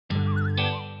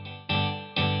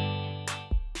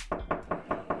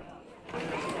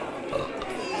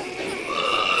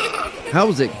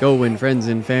How's it going, friends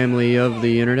and family of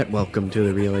the internet? Welcome to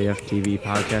the Real AF TV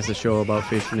podcast, a show about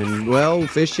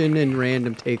fishing and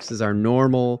random takes is our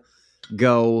normal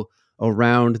go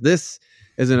around. This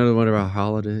is another one of our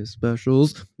holiday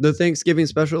specials, the Thanksgiving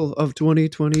special of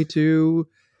 2022.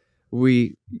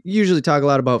 We usually talk a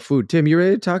lot about food. Tim, you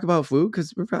ready to talk about food?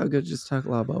 Because we're probably going to just talk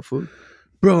a lot about food.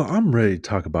 Bro, I'm ready to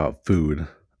talk about food.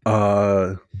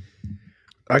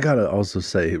 I gotta also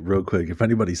say real quick, if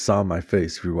anybody saw my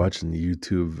face, if you're watching the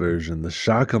YouTube version, the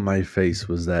shock on my face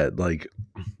was that like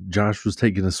Josh was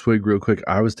taking a swig real quick.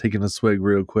 I was taking a swig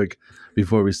real quick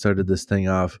before we started this thing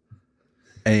off.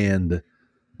 And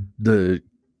the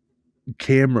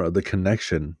camera, the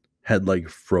connection had like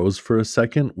froze for a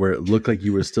second where it looked like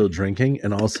you were still drinking.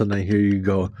 And all of a sudden I hear you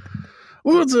go,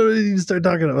 what's up? You start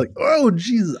talking. I'm like, oh,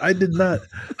 Jesus, I did not.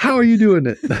 How are you doing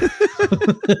it?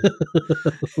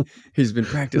 He's been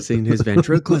practicing his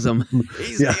ventriloquism.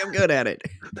 He's damn good at it.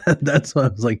 That's why I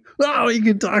was like, oh, you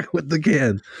can talk with the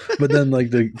can. But then like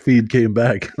the feed came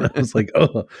back. And I was like,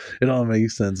 oh, it all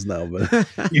makes sense now. But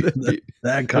that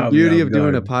the beauty of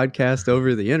doing a podcast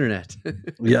over the internet.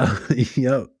 Yeah,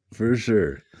 yep, for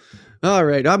sure. All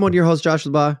right. I'm one of your hosts, Josh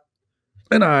LaBaw.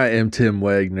 And I am Tim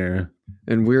Wagner.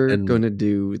 And we're going to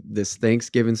do this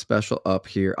Thanksgiving special up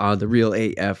here on the Real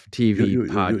AF TV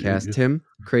podcast. Tim,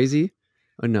 crazy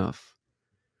enough.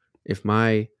 If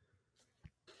my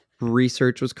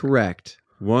research was correct,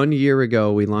 1 year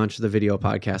ago, we launched the video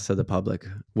podcast to the public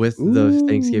with the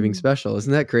Thanksgiving special.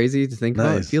 Isn't that crazy to think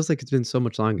about? It feels like it's been so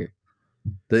much longer.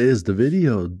 That is the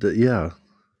video. Yeah.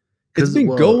 It's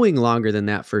been going longer than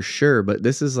that for sure. But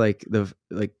this is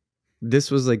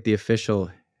this was like the official,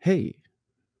 hey,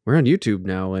 we're on YouTube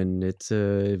now, and it's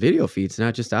a video feed. It's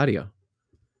not just audio.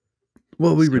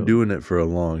 Well, we were doing it for a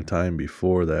long time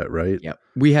before that, right? Yep.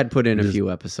 We had put in a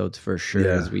few episodes for sure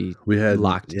as we had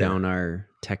locked down our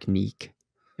technique,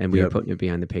 and we were putting it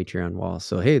behind the Patreon wall.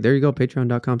 So, hey, there you go.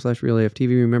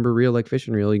 Patreon.com/RealAFTV. Remember, Real like fish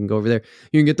and reel. You can go over there.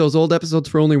 You can get those old episodes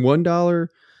for only $1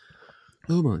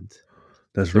 a month.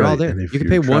 That's They're right. all there. You can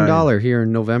pay $1 here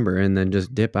in November and then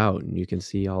just dip out, and you can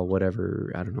see all whatever,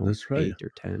 I don't know, that's right. 8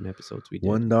 or 10 episodes we did.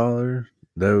 $1.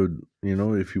 That would,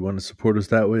 if you want to support us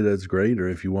that way, that's great. Or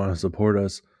if you want to support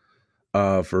us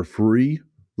for free,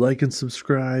 like and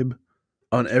subscribe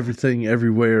on everything,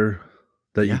 everywhere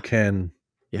that you can,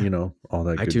 all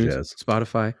that iTunes, good jazz.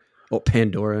 Spotify. Oh,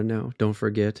 Pandora now. Don't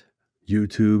forget.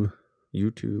 YouTube.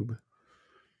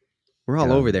 We're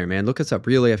all over there, man. Look us up.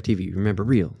 Real AF TV. Remember,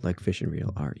 real, like fish and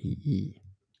reel. REEL.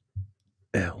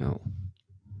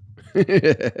 All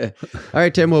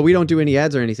right, Tim. Well, we don't do any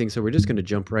ads or anything, so we're just going to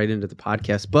jump right into the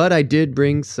podcast. But I did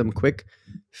bring some quick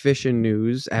fishing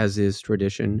news, as is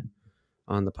tradition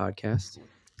on the podcast.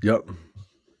 Yep.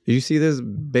 Did you see this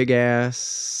big ass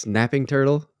snapping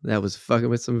turtle that was fucking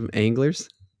with some anglers?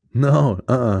 No.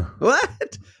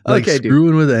 What? Like okay,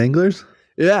 screwing with anglers?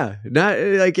 Yeah, not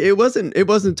like it wasn't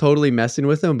totally messing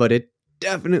with them, but it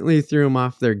definitely threw them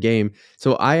off their game.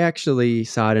 So I actually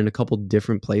saw it in a couple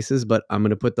different places, but I'm going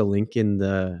to put the link in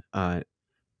the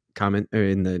comment or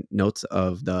in the notes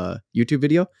of the YouTube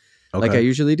video, like I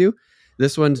usually do.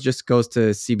 This one just goes to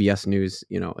CBS News.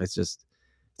 It's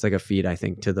like a feed, I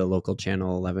think, to the local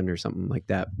channel 11 or something like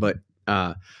that. But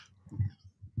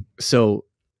so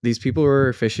these people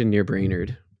were fishing near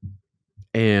Brainerd,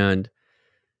 and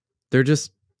they're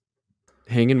just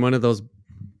hanging one of those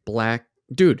black...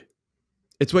 Dude,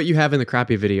 it's what you have in the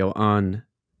crappie video on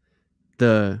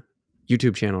the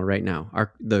YouTube channel right now.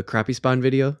 The crappie spawn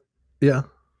video. Yeah.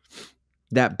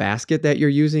 That basket that you're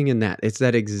using in that. It's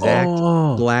that exact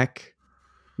black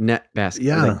net basket.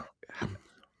 Yeah. Can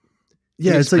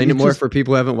you explain it more for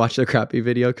people who haven't watched the crappie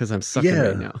video? Because I'm sucking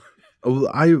right now.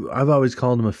 I've always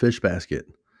called them a fish basket.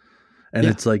 And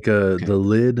it's like the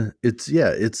lid. It's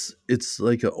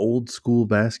like an old school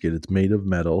basket. It's made of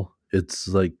metal. It's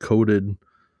like coated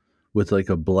with like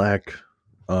a black,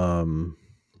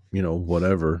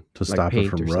 whatever to like stop it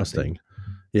from rusting.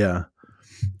 Yeah.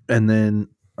 And then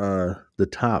the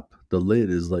top, the lid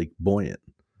is like buoyant.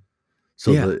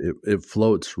 So it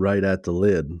floats right at the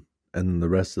lid, and the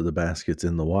rest of the basket's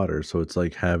in the water. So it's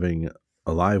like having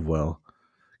a live well,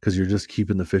 because you're just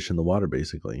keeping the fish in the water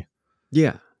basically.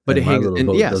 Yeah. But it hangs,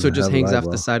 so it just hangs off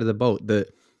the side of the boat.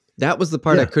 That was the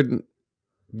part I couldn't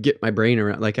get my brain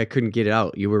around. Like I couldn't get it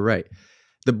out. You were right.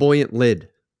 The buoyant lid.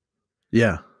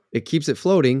 Yeah. It keeps it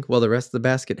floating while the rest of the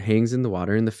basket hangs in the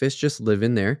water, and the fish just live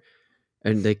in there,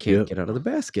 and they can't get out of the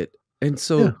basket. And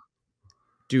so,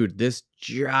 dude, this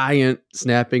giant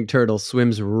snapping turtle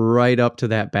swims right up to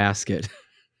that basket.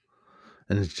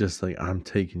 And it's just like, I'm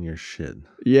taking your shit.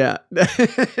 Yeah.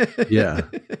 Yeah.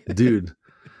 Dude.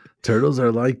 Turtles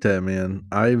are like that, man.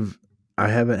 I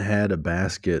haven't had a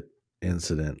basket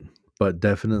incident, but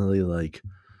definitely like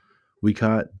we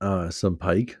caught some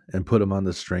pike and put them on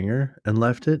the stringer and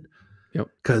left it. Yep.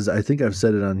 Because I think I've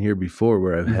said it on here before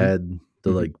where I've Mm-hmm. had the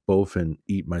like bowfin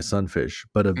eat my sunfish,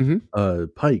 but a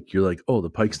pike, you're like, oh, the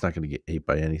pike's not going to get ate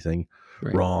by anything.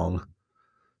 Right. Wrong.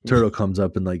 Turtle comes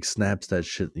up and like snaps that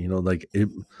shit. You know, like it.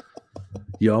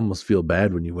 You almost feel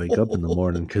bad when you wake up in the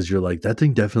morning because you're like, that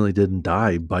thing definitely didn't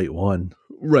die. Bite one.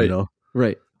 Right. You know,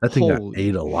 Right. that thing got Holy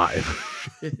ate alive.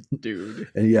 shit, dude.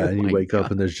 And yeah, Oh and you my wake up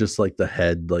God. and there's just like the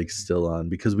head like still on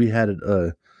because we had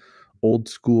a old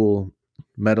school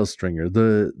metal stringer.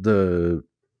 The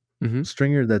Mhm.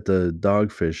 stringer that the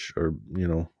dogfish, or you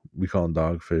know, we call them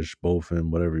dogfish, bowfin,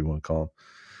 whatever you want to call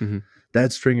them. Mhm.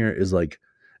 That stringer is like,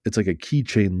 it's like a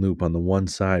keychain loop on the one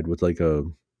side with like a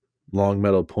long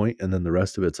metal point, and then the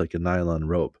rest of it's like a nylon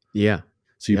rope. Yeah.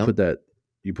 So you Yep.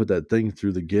 put that thing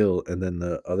through the gill, and then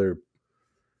the other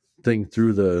thing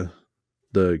through the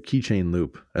keychain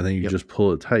loop, and then you Yep. just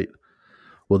pull it tight.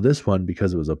 Well, this one,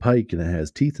 because it was a pike and it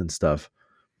has teeth and stuff,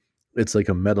 it's like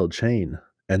a metal chain,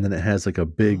 and then it has like a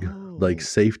big like Oh.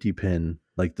 safety pin,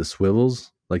 like the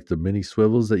swivels, like the mini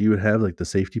swivels that you would have, like the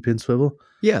safety pin swivel,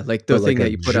 Yeah, like the but thing like a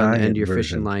that you put on the end of giant your fishing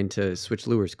version. line to switch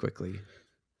lures quickly.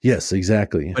 Yes,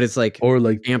 exactly. But it's like Or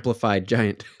like, amplified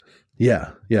giant.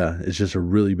 yeah, it's just a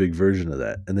really big version of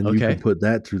that, and then you can Okay. put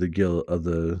that through the gill of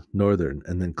the northern,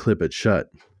 and then clip it shut,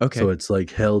 so Okay. it's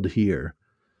like held here,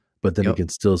 but then it Yep. can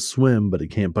still swim, but it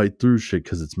can't bite through shit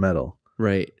because it's metal.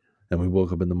 Right. And we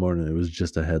woke up in the morning, it was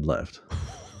just a head left.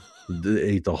 They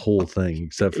ate the whole thing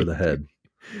except for the head.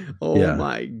 Oh Yeah.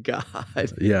 my God.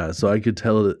 Yeah, so I could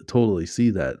totally see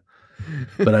that.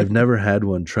 But I've never had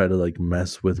one try to like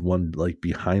mess with one like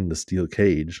behind the steel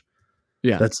cage.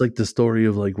 Yeah. That's like the story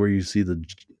of like where you see the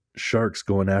sharks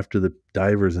going after the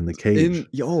divers in the cage.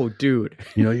 Yo, dude.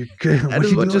 You know, That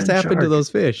is what just happened to those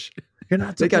fish. You're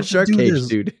not They got supposed to shark do cage, this.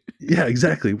 dude. Yeah,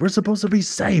 exactly. We're supposed to be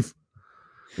safe.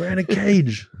 We're in a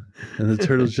cage. And the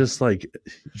turtle's just like,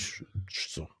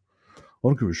 I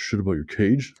don't give a shit about your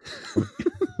cage.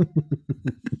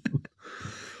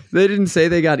 They didn't say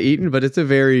they got eaten, but it's a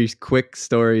very quick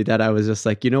story that I was just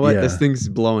like, you know what? This Yeah. thing's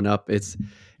blowing up. It's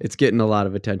getting a lot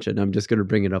of attention. I'm just going to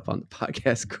bring it up on the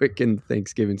podcast quick in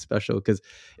Thanksgiving special because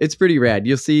it's pretty rad.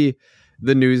 You'll see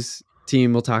the news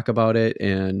team will talk about it,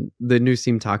 and the news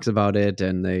team talks about it,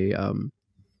 and they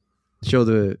show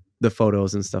the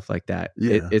photos and stuff like that.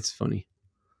 Yeah. It's funny.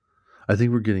 I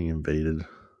think we're getting invaded.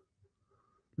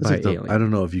 That's By like I alien.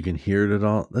 don't know if you can hear it at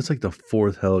all. That's like the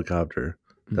fourth helicopter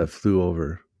that flew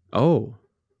over. Oh,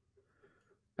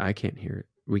 I can't hear it.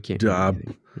 We can't hear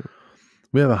anything. No.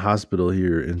 We have a hospital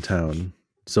here in town,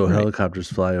 so Right. helicopters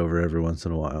fly over every once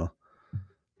in a while.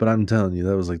 But I'm telling you,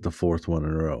 that was like the fourth one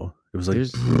in a row. It was like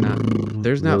there's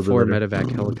a not little 4 bit later. medevac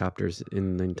helicopters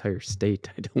in the entire state,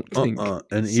 I don't think.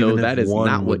 And So even that if is one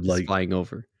not what would is like flying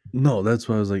over. no, that's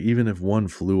why I was like, even if one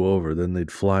flew over, then they'd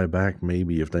fly back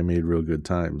maybe if they made real good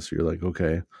time. So you're like,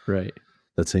 okay, Right.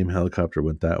 that same helicopter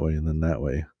went that way and then that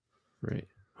way. Right.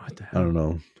 What the I hell? don't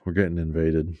know. We're getting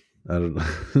invaded. I don't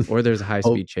know. Or there's a high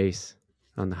speed chase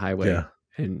on the highway. Yeah.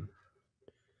 And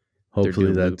Hopefully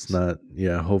doing that's loops. not.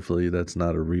 Yeah. Hopefully that's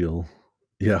not a real.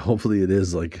 Yeah. Hopefully it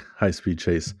is like high speed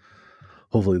chase.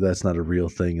 Hopefully that's not a real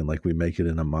thing, and like we make it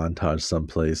in a montage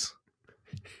someplace.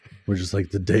 We're just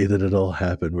like the day that it all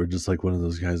happened. We're just like one of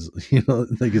those guys, you know.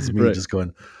 Like it's me Right. just going,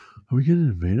 "Are we getting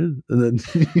invaded?" And then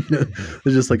you know,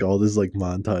 there's just like all this like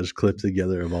montage clip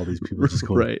together of all these people just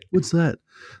going, Right. "What's that?"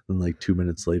 And like 2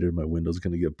 minutes later, my window's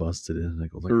gonna get busted in, and I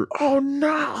go like, "Oh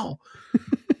no!"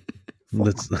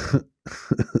 That's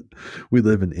we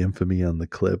live in infamy on the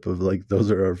clip of like those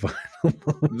are our final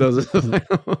moments. Those are the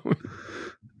final moments.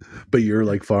 But you're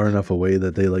like far enough away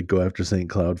that they like go after St.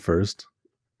 Cloud first.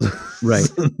 Right.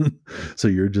 So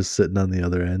you're just sitting on the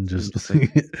other end, just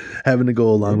like, having to go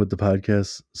along with the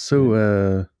podcast.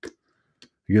 So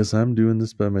I guess I'm doing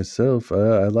this by myself.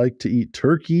 I like to eat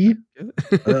turkey.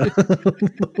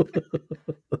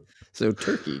 So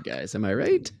turkey, guys, am I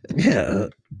right? Yeah.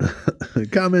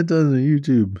 Comment on the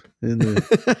YouTube and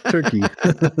the turkey.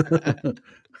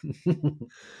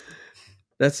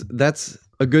 That's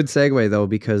a good segue though,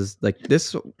 because like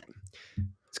this,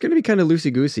 it's going to be kind of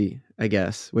loosey goosey, I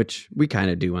guess, which we kind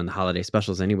of do on the holiday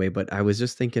specials anyway. But I was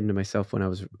just thinking to myself when I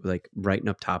was like writing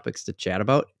up topics to chat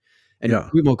about, and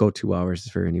we won't go 2 hours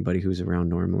for anybody who's around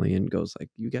normally and goes like,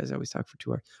 you guys always talk for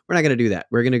 2 hours. We're not going to do that.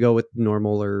 We're going to go with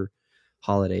normal or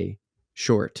holiday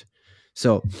short.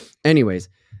 So anyways,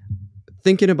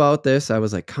 thinking about this, I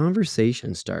was like,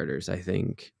 conversation starters, I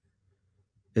think,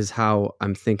 is how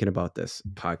I'm thinking about this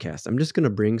podcast. I'm just going to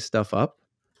bring stuff up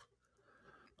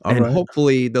All and right.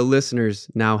 hopefully the listeners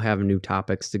now have new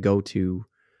topics to go to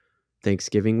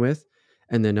Thanksgiving with.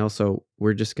 And then also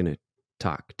we're just going to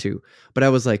talk too. But I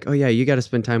was like, oh yeah, you got to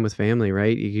spend time with family,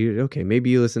 right? Okay, maybe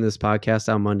you listen to this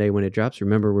podcast on Monday when it drops.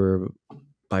 Remember, we're a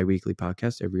bi-weekly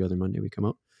podcast. Every other Monday we come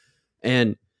out.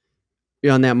 And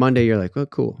on that Monday, you're like, well,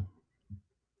 cool.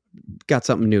 Got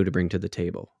something new to bring to the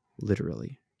table.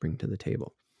 Literally bring to the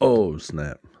table. Oh,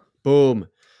 snap. Boom.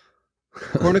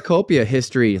 Cornucopia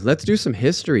history. Let's do some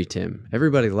history, Tim.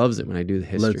 Everybody loves it when I do the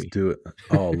history. Let's do it.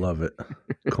 Oh, love it.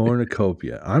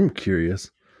 Cornucopia. I'm curious.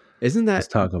 Isn't that? Let's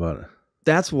talk about it.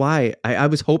 That's why I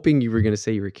was hoping you were going to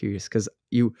say you were curious, because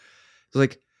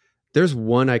like, there's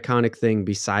one iconic thing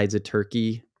besides a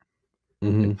turkey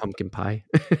and pumpkin pie.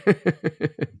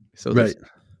 So right.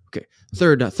 Okay.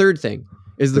 Third thing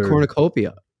is the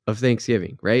cornucopia of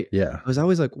Thanksgiving, right? Yeah. I was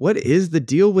always like, what is the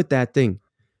deal with that thing?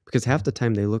 Because half the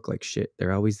time they look like shit.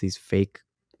 They're always these fake,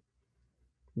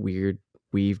 weird,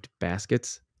 weaved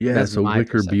baskets. Yeah, That's so my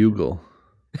wicker perception. bugle.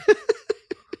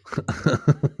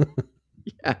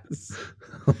 Yes.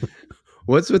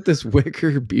 What's with this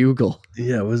wicker bugle?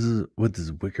 Yeah, what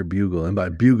is wicker bugle? And by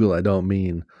bugle, I don't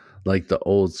mean like the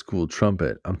old school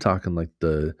trumpet. I'm talking like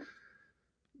the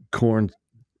corn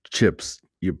chips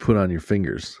you put on your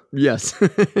fingers. Yes.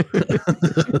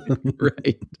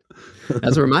 Right.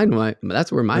 That's where my mind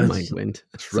went.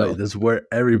 That's right. That's where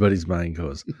everybody's mind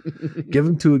goes. Give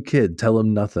them to a kid. Tell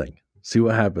them nothing. See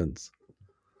what happens.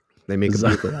 They make a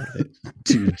bugle out of it.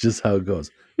 Dude, just how it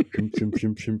goes.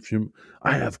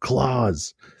 I have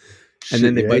claws. And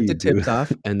then they bite the tips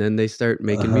off, and then they start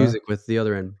making music with the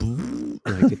other end.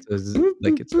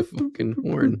 Like it's a fucking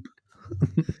horn.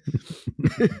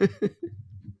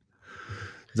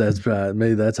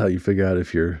 Maybe that's how you figure out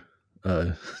if your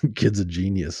kid's a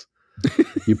genius.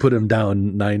 You put him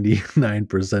down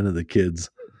 99% of the kids,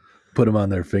 put them on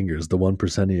their fingers. The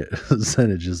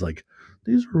 1% is like,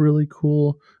 these are really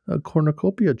cool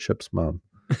cornucopia chips, Mom.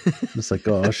 It's like,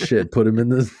 oh shit, put him in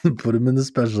the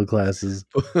special classes.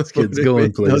 This kid's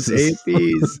going places. Those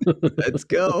APs. Let's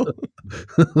go.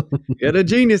 Got a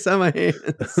genius on my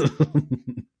hands.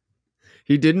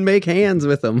 He didn't make hands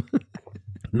with them.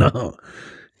 No.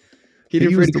 He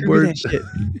didn't used the word. That shit.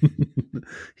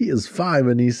 He is 5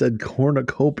 and he said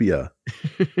cornucopia.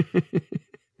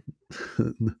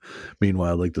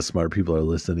 Meanwhile, like the smart people are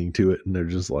listening to it and they're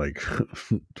just like,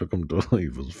 took him to he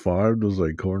was 5 to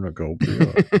say cornucopia.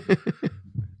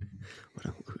 What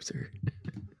a loser.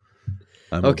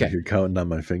 I'm over here counting on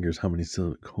my fingers how many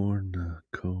syllables.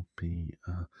 Cornucopia.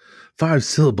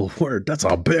 5-syllable word. That's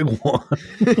a big one.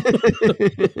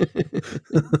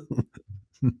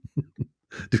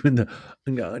 Doing the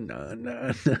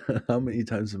no. How many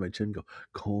times does my chin go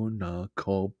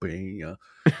cornucopia?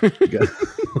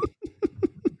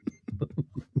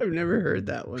 I've never heard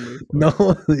that one before.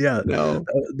 No, yeah, no.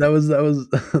 That was.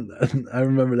 I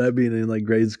remember that being in like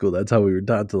grade school. That's how we were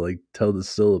taught to like tell the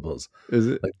syllables. Is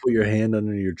it like put your hand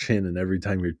under your chin, and every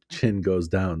time your chin goes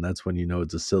down, that's when you know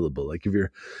it's a syllable. Like if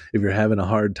you're having a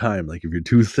hard time, like if you're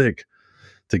too thick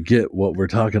to get what we're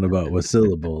talking about with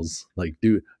syllables, like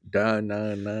do da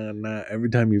na na na. Every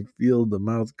time you feel the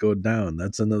mouth go down,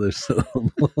 that's another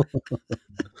syllable.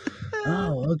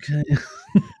 Oh, okay.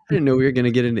 I didn't know we were going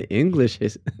to get into English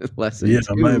lessons. Yeah,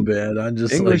 too. My bad. I'm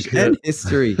just English and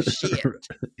history. Shit.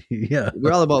 Yeah,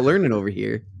 we're all about learning over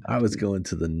here. I was going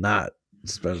to the not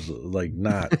special, like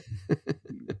not.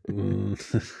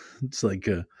 It's like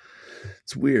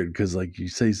it's weird because like you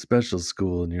say special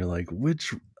school and you're like,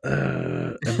 which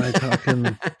am I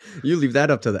talking? You leave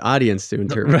that up to the audience to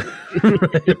interpret. Right.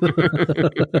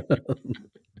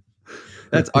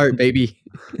 That's art, baby.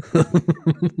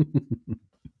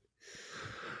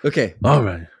 Okay. All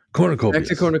right. Cornucopia. Back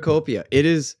to cornucopia. It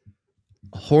is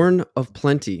horn of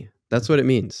plenty. That's what it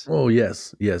means. Oh,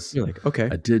 yes. Yes. You're like, okay.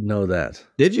 I did know that.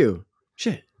 Did you?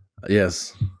 Shit.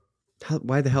 Yes.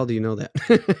 Why the hell do you know that?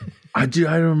 I do.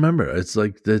 I remember. It's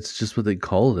like, that's just what they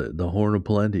called it. The horn of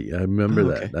plenty. I remember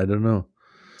that. I don't know.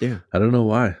 Yeah. I don't know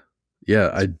why.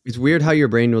 Yeah. It's weird how your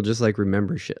brain will just like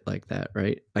remember shit like that,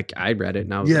 right? Like I read it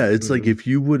now. Yeah. It's like if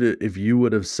you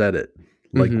would have said it,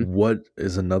 like what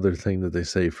is another thing that they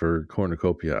say for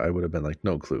cornucopia? I would have been like,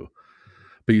 no clue.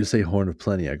 But you say horn of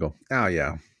plenty. I go, oh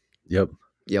yeah. Yep.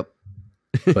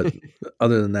 But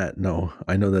other than that, no.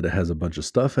 I know that it has a bunch of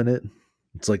stuff in it.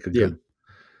 It's like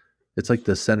it's like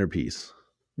the centerpiece.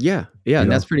 Yeah. And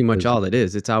that's pretty much all it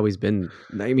is. It's always been,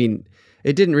 I mean,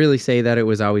 it didn't really say that it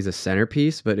was always a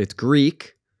centerpiece, but it's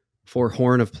Greek for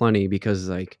horn of plenty because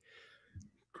like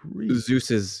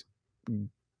Zeus's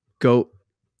goat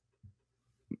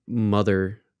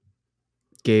mother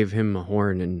gave him a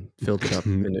horn and filled it up,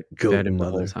 and it Goat fed him the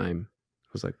whole mother. time. I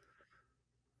was like,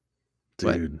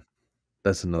 Dude,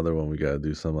 that's another one we gotta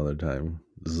do some other time.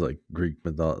 This is like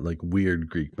like weird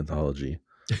Greek mythology.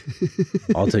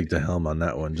 I'll take the helm on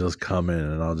that one. Just come in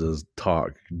and I'll just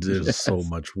talk. There's so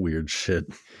much weird shit.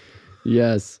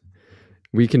 Yes.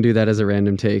 We can do that as a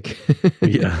random take.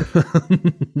 Yeah.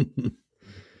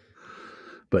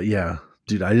 But yeah,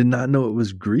 dude, I did not know it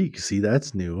was Greek. See,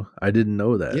 that's new. I didn't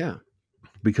know that. Yeah.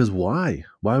 Because why?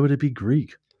 Why would it be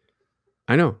Greek?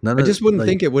 I know. I just wouldn't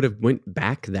think it would have went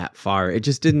back that far. It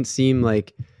just didn't seem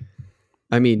like,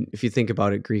 I mean, if you think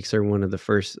about it, Greeks are one of the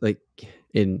first, like,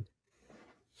 in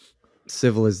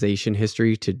civilization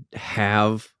history to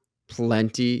have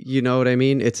plenty, you know what I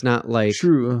mean? It's not like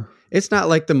True. It's not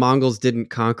like the Mongols didn't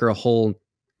conquer a whole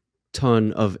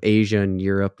ton of Asia and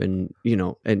Europe and, you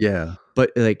know, and Yeah.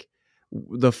 but like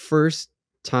the first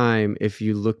time, if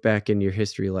you look back in your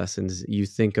history lessons, you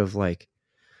think of like,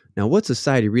 now what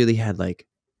society really had like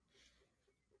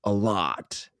a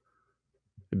lot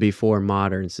before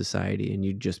modern society, and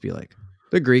you'd just be like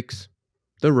the Greeks,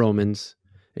 the Romans,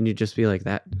 and you'd just be like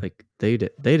that, like they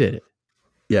did it.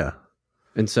 Yeah.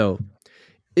 And so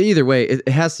either way, it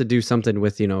has to do something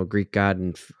with, you know, Greek god,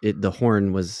 and the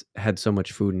horn had so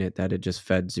much food in it that it just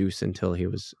fed Zeus until he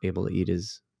was able to eat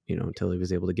his, you know, until he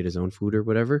was able to get his own food or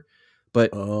whatever. But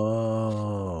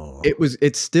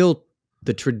it's still,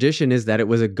 the tradition is that it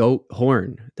was a goat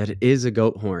horn, that it is a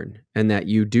goat horn, and that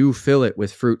you do fill it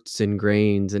with fruits and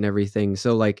grains and everything.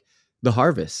 So like the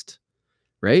harvest,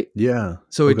 right? Yeah.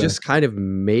 So it just kind of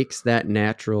makes that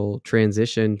natural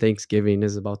transition. Thanksgiving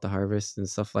is about the harvest and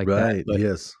stuff like that. Right. But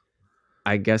yes.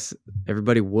 I guess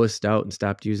everybody wussed out and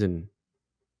stopped using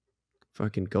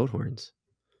fucking goat horns.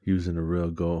 Using a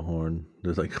real goat horn.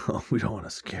 They're like, oh, we don't want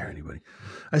to scare anybody.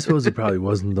 I suppose it probably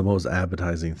wasn't the most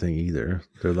appetizing thing either.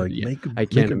 They're like, I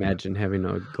can't imagine having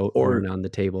a goat horn on the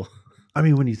table. I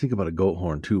mean, when you think about a goat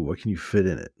horn too, what can you fit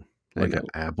in it? Like an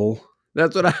apple?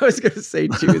 That's what I was going to say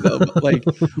too, though. But like,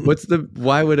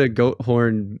 why would a goat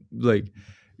horn, like,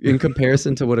 in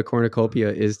comparison to what a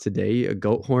cornucopia is today, a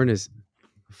goat horn is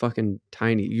fucking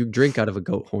tiny. You drink out of a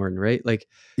goat horn, right? Like,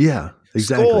 yeah,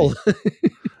 exactly.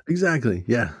 Exactly.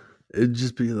 Yeah. It'd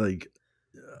just be like,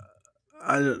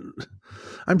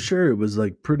 I'm sure it was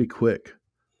like pretty quick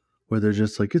where they're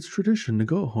just like, it's tradition to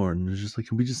goat horn. It's just like,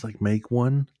 can we just like make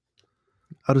one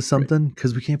out of something?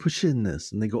 Because we can't put shit in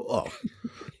this. And they go, oh,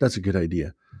 that's a good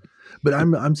idea. But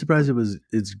I'm surprised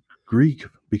it's Greek,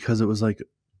 because it was like,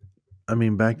 I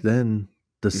mean, back then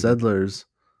the settlers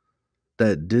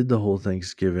that did the whole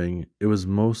Thanksgiving, it was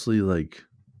mostly like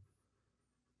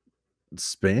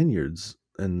Spaniards,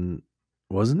 and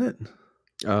wasn't it?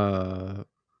 No,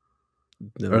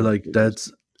 or like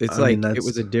that's it's I like mean, it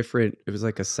was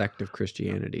like a sect of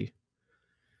Christianity.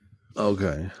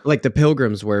 Okay, like the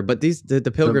Pilgrims were, but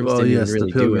the Pilgrims didn't even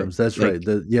really the Pilgrims. do it. That's like,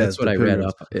 right. That's what I read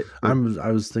up.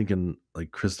 I was thinking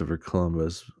like Christopher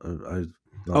Columbus. I'm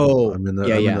in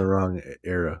the wrong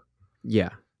era. Yeah.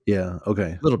 Yeah.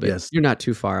 Okay. A little bit. Yes. You're not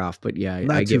too far off, but yeah,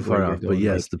 not too far off. But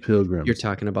yes, like, the Pilgrims. You're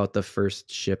talking about the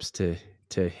first ships to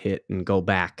hit and go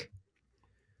back.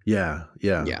 Yeah.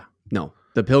 Yeah. Yeah. No,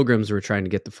 the Pilgrims were trying to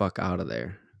get the fuck out of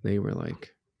there. They were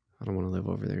like, I don't want to live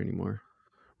over there anymore.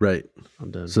 Right.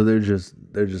 I'm done. So they're just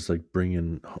like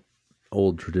bringing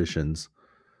old traditions.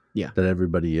 Yeah. That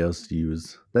everybody else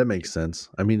used. That makes sense.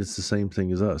 I mean, it's the same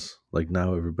thing as us. Like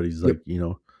now everybody's like, you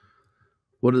know,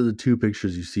 what are the two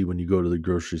pictures you see when you go to the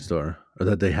grocery store, or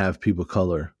that they have people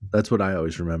color? That's what I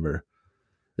always remember.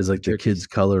 Is like the kids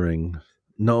coloring.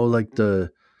 No, like there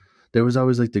was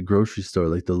always like the grocery store,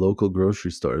 like the local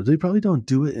grocery store. They probably don't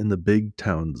do it in the big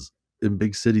towns, in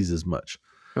big cities as much.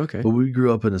 Okay. But we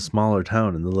grew up in a smaller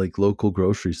town, and the like local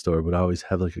grocery store would always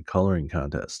have like a coloring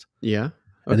contest. Yeah. Okay.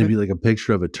 And it'd be like a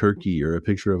picture of a turkey or a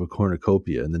picture of a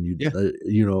cornucopia. And then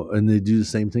you know, and they do the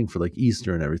same thing for like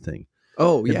Easter and everything.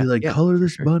 Oh, it'd be like, color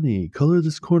this bunny, color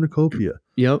this cornucopia.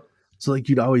 Yep. So like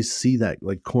you'd always see that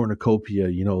like cornucopia,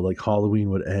 you know, like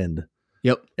Halloween would end.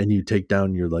 Yep. And you take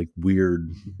down your like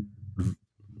weird,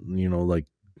 you know, like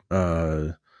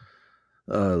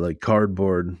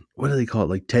cardboard. What do they call it?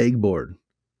 Like tag board.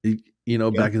 You know,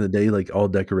 back in the day, like all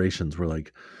decorations were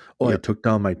like, I took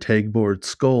down my tag board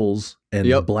skulls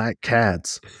and black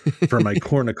cats for my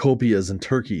cornucopias and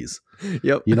turkeys.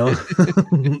 Yep. You know?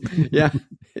 Yeah.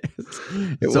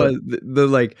 It was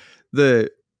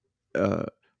the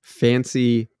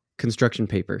fancy construction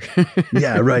paper.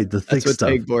 Yeah, right. The thick That's stuff.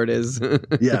 what pegboard is.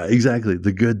 Yeah, exactly.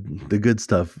 The good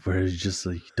stuff where it's just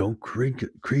like, don't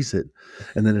crease it.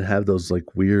 And then it have those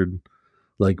like weird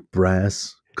like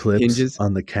brass clips hinges.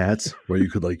 on the cats where you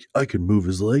could like, I can move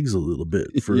his legs a little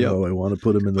bit for Yep. how I want to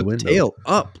put him in the Put window. tail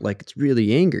up like it's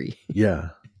really angry. Yeah.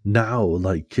 Now,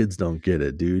 like, kids don't get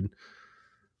it, dude.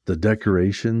 The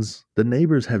decorations, the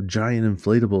neighbors have giant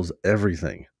inflatables,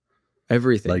 everything.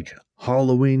 Everything. Like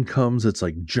Halloween comes, it's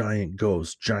like giant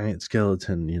ghost, giant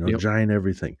skeleton, you know, Yep. giant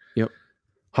everything. Yep.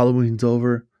 Halloween's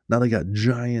over. Now they got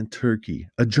giant turkey.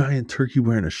 A giant turkey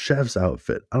wearing a chef's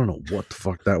outfit. I don't know what the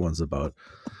fuck that one's about.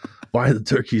 Why the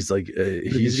turkey's like,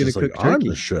 he's just like, I'm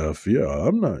the chef. Yeah,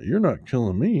 I'm not, you're not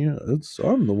killing me.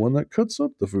 I'm the one that cuts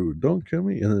up the food. Don't kill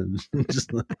me. And then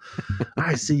just,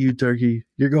 I see you, turkey.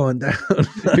 You're going down.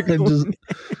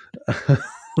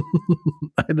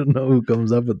 I don't know who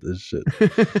comes up with this shit.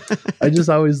 I just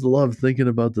always love thinking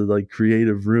about the like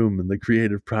creative room and the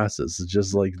creative process. It's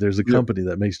just like there's a company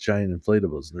that makes giant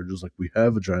inflatables, and they're just like, we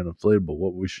have a giant inflatable.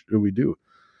 What should we do?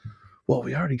 Well,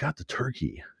 we already got the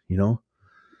turkey, you know.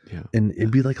 Yeah. And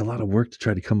it'd be like a lot of work to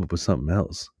try to come up with something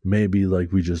else. Maybe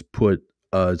like we just put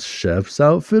a chef's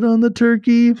outfit on the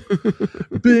turkey.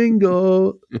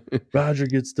 Bingo. Roger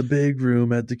gets the big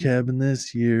room at the cabin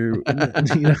this year. You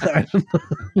know,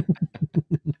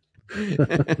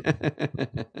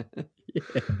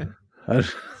 I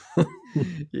don't know.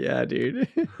 Yeah, dude.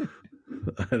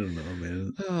 I don't know,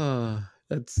 man. Oh,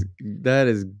 that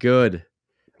is good.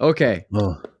 Okay.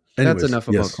 Oh, anyways, that's enough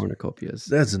about cornucopias.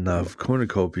 That's enough.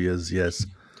 Cornucopias, yes.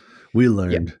 We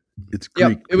learned. Yep. It's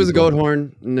Greek. Yep. It was a goat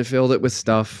horn, and they filled it with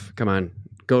stuff. Come on.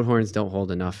 Goat horns don't hold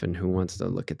enough, and who wants to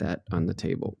look at that on the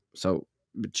table? So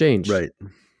it changed. Right.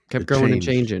 Kept growing and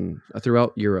changing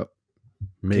throughout Europe.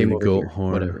 Made a goat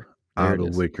horn whatever. Out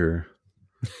of wicker.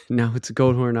 Now it's a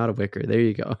goat horn out of wicker. There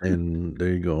you go. And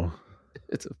there you go.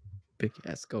 It's a big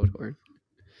ass goat horn.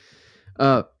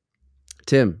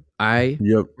 Tim,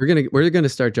 we're gonna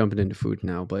start jumping into food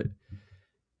now, but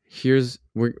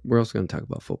we're also gonna talk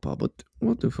about football, but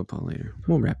we'll do football later.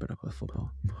 We'll wrap it up with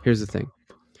football. Here's the thing.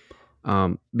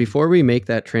 Before we make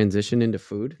that transition into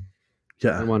food,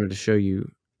 I wanted to show you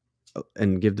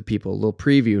and give the people a little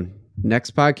preview.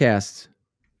 Next podcast,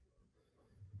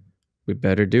 we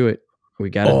better do it. We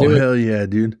gotta do it. Oh hell yeah,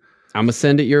 dude! I'm gonna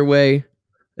send it your way.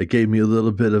 It gave me a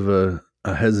little bit of a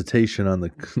hesitation on the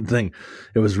thing.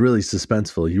 It was really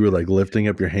suspenseful. You were like lifting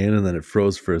up your hand and then it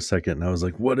froze for a second. And I was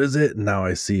like, what is it? And now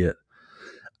I see it.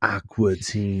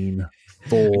 Aquatine.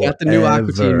 I got the new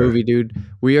Aquatine movie, dude.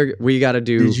 We got to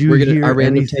do. Did you hear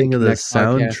anything of the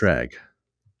soundtrack? Podcast.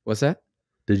 What's that?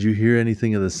 Did you hear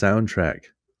anything of the soundtrack?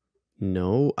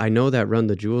 No, I know that Run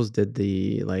the Jewels did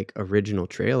the like original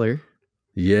trailer.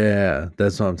 Yeah,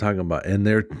 that's what I'm talking about. And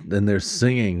they're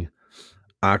singing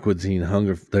Aquatine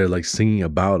Hunger. They're like singing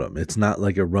about them. It's not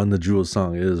like a Run the Jewels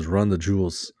song. It is Run the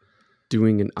Jewels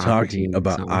doing an talking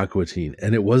about song. Aquatine.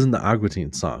 And it wasn't the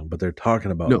Aquatine song, but they're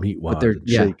talking about meat wad and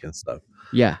shake and stuff.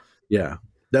 Yeah. Yeah.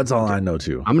 That's all I know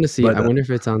too. I'm gonna see. I wonder if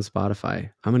it's on Spotify.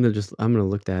 I'm gonna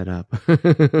look that up.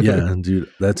 Yeah, dude.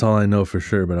 That's all I know for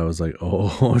sure. But I was like,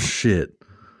 oh shit.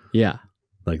 Yeah.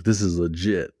 Like this is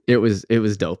legit. It was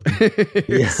dope.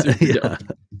 Dope.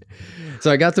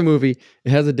 So I got the movie.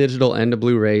 It has a digital and a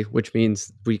Blu-ray, which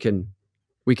means we can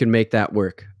make that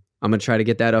work. I'm gonna try to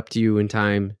get that up to you in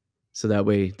time, so that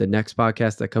way the next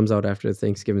podcast that comes out after the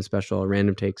Thanksgiving special, a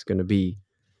random take's gonna be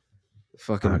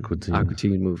fucking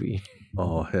Aquatine movie.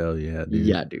 Oh hell yeah, dude.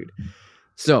 Yeah, dude.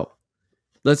 So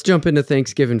let's jump into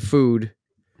Thanksgiving food.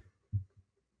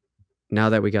 Now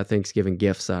that we got Thanksgiving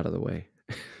gifts out of the way,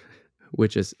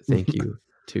 which is thank you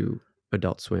to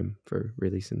Adult Swim for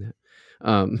releasing that.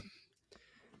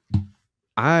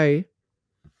 I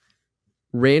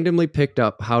randomly picked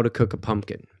up how to cook a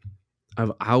pumpkin.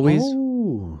 I've always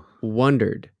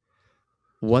wondered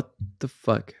what the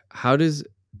fuck. How does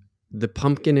the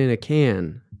pumpkin in a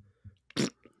can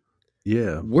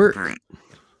work?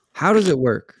 How does it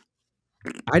work?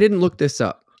 I didn't look this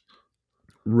up.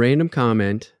 Random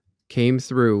comment came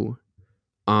through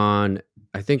on,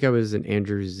 I think I was an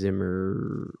Andrew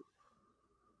Zimmer.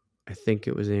 I think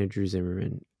it was Andrew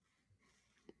Zimmerman.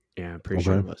 Yeah, I'm pretty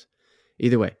sure it was.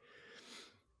 Either way,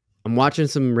 I'm watching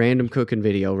some random cooking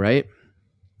video, right?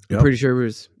 Yep. I'm pretty sure it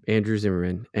was Andrew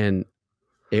Zimmerman, and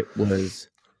it was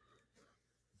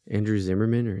Andrew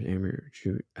Zimmerman or Andrew.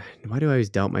 Why do I always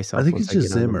doubt myself? I think it's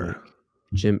just Zimmer.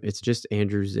 Jim, it's just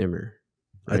Andrew Zimmer.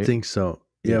 Right? I think so.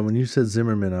 Yeah, when you said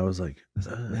Zimmerman, I was like,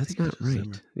 that's not right.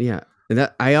 Zimmer. Yeah. And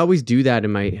that I always do that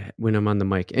when I'm on the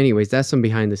mic. Anyways, that's some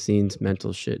behind the scenes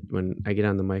mental shit. When I get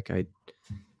on the mic,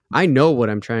 I know what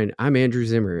I'm trying. I'm Andrew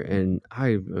Zimmer, and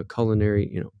I'm a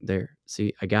culinary. There.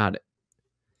 See, I got it.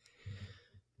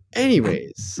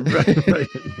 Anyways, right.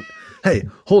 Hey,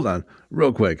 hold on,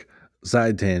 real quick.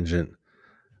 Side tangent.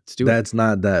 Let's do it. That's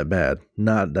not that bad.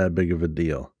 Not that big of a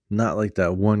deal. Not like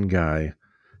that one guy.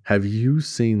 Have you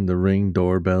seen the Ring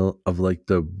doorbell of like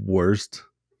the worst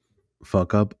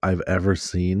fuck up I've ever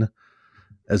seen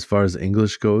as far as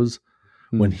English goes?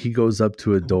 When he goes up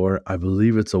to a door, I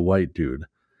believe it's a white dude.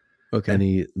 Okay.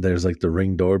 And there's like the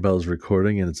Ring doorbell's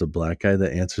recording and it's a black guy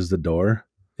that answers the door.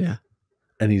 Yeah.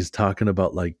 And he's talking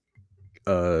about like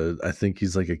I think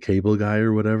he's like a cable guy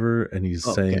or whatever, and he's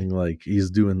saying like he's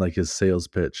doing like his sales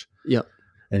pitch. Yep.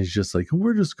 And he's just like,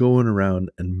 we're just going around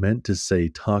and meant to say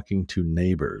talking to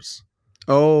neighbors.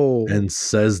 Oh. And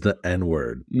says the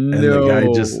N-word. No. And the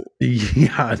guy just,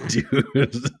 yeah,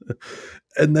 dude.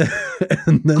 and then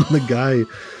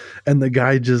the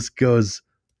guy just goes,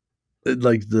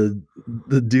 like the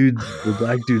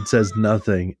black dude says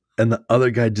nothing. And the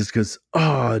other guy just goes,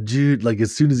 oh, dude. Like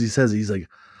as soon as he says it, he's like,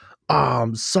 oh,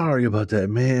 I'm sorry about that,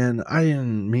 man. I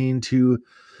didn't mean to.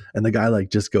 And the guy like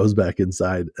just goes back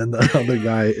inside. And the other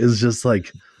guy is just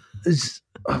like,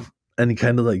 and he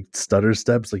kind of like stutter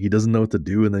steps, like he doesn't know what to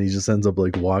do. And then he just ends up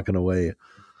like walking away.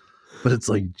 But it's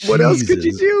like, what else could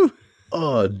you do?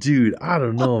 Oh, dude, I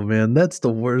don't know, man. That's the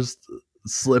worst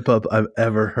slip up I've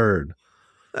ever heard.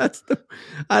 I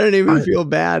don't even feel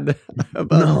bad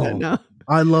about that now.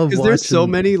 I love because there's so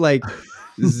many like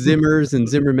Zimmers and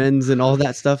Zimmermans and all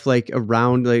that stuff like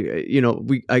around, like, you know,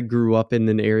 I grew up in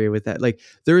an area with that, like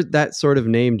there's that sort of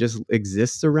name just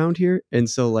exists around here. And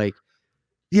so like,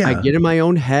 yeah, I get in my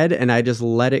own head and I just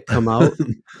let it come out.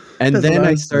 And then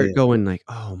I start going like,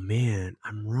 oh man,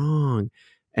 I'm wrong.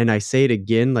 And I say it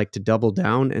again, like to double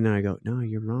down. And then I go, no,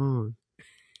 you're wrong.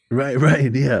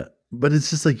 Right. Yeah. But it's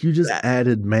just like, you just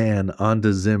added man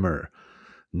onto Zimmer.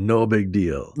 No big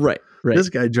deal. Right. This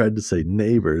guy tried to say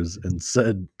neighbors and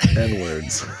said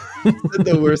N-words.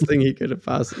 The worst thing he could have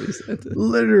possibly said.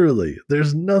 Literally.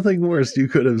 There's nothing worse you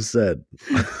could have said.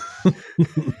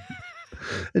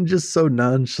 And just so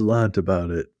nonchalant about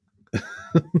it.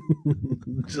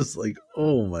 Just like,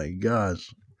 oh my gosh.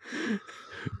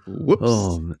 Whoops.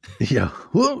 Oh, yeah.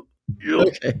 Whoop.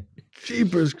 Okay.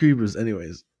 Jeepers creepers.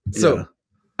 Anyways. So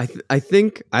I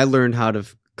think I learned how to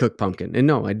cook pumpkin. And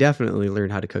no, I definitely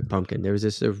learned how to cook pumpkin. There was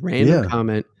this random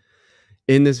comment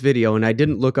in this video, and I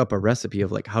didn't look up a recipe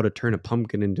of like how to turn a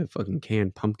pumpkin into fucking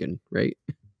canned pumpkin, right?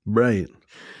 Right.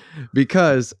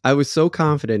 Because I was so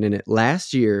confident in it.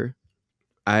 Last year,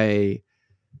 I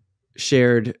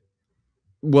shared,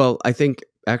 well, I think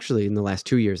actually in the last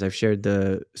 2 years, I've shared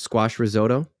the squash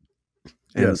risotto.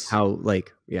 And how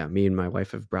like, yeah, me and my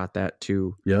wife have brought that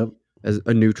to as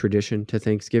a new tradition to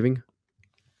Thanksgiving.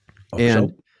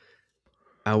 And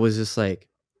I was just like,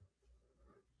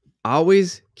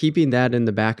 always keeping that in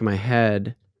the back of my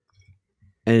head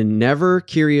and never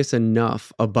curious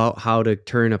enough about how to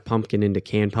turn a pumpkin into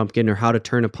canned pumpkin or how to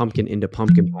turn a pumpkin into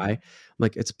pumpkin pie. I'm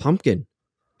like, it's pumpkin.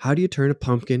 How do you turn a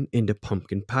pumpkin into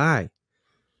pumpkin pie?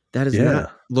 That does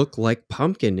not look like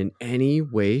pumpkin in any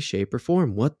way, shape, or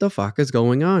form. What the fuck is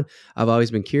going on? I've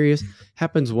always been curious.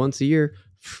 Happens once a year.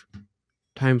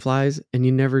 Time flies and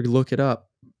you never look it up.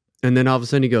 And then all of a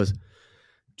sudden he goes,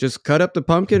 just cut up the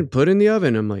pumpkin, put it in the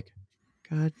oven. I'm like,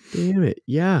 God damn it.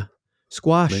 Yeah.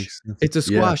 Squash. It's a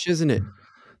squash, isn't it?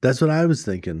 That's what I was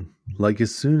thinking. Like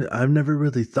I've never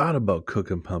really thought about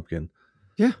cooking pumpkin.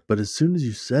 Yeah. But as soon as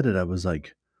you said it, I was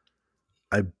like,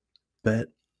 I bet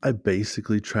I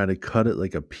basically try to cut it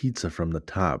like a pizza from the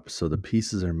top so the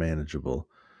pieces are manageable.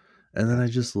 And then I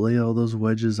just lay all those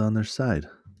wedges on their side.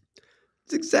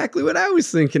 It's exactly what I was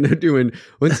thinking of doing.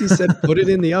 Once he said put it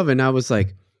in the oven, I was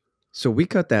like, so we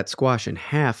cut that squash in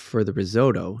half for the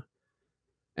risotto.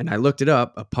 And I looked it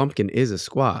up. A pumpkin is a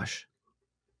squash.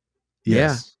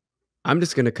 Yes. Yeah. I'm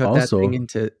just going to cut that thing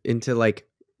into like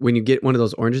when you get one of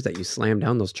those oranges that you slam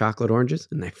down, those chocolate oranges,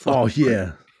 and they fall. Oh,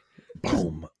 yeah.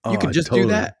 Boom. You could just do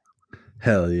that.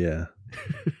 Hell yeah.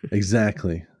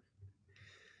 Exactly.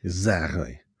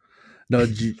 No,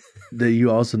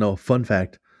 you also know, fun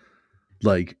fact,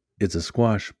 like it's a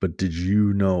squash, but did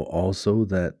you know also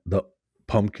that the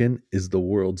pumpkin is the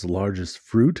world's largest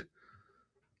fruit?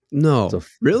 No.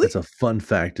 Really? It's a fun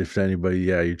fact if anybody,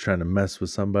 you're trying to mess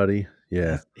with somebody.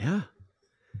 Yeah. Yeah.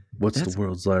 What's the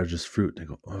world's largest fruit? They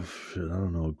go, oh shit, I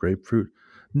don't know, grapefruit.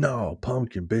 No,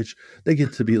 pumpkin, bitch. They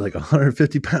get to be like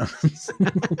 150 pounds.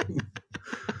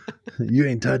 You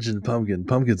ain't touching pumpkin.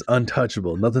 Pumpkin's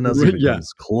untouchable. Nothing else even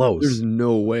comes close. There's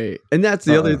no way. And that's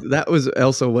the other, that was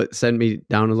also what sent me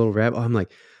down a little rabbit hole. I'm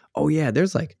like, oh yeah,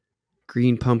 there's like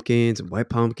green pumpkins, white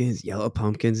pumpkins, yellow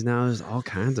pumpkins now. There's all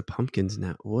kinds of pumpkins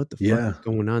now. What the fuck is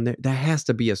going on there? That has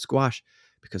to be a squash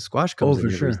because squash comes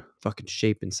in every fucking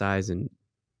shape and size and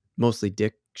mostly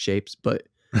dick shapes, but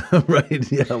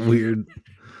right. Yeah. Weird.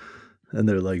 and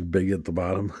they're like big at the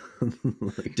bottom.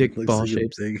 Like, Dick looks ball like a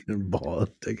shapes. big ball,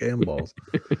 dick and balls.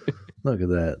 Look at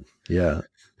that. Yeah.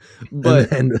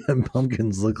 But And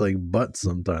pumpkins look like butts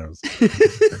sometimes.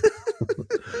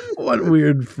 What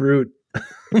weird fruit.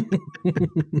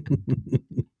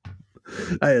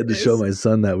 I had to show my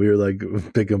son that we were like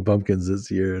picking pumpkins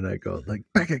this year, and I go like,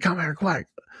 Beckett, come here quick.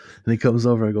 And he comes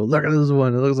over, I go, look at this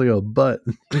one, it looks like a butt.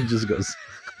 He just goes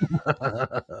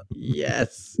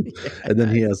yes. and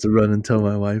then he has to run and tell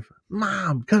my wife,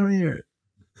 Mom, come here.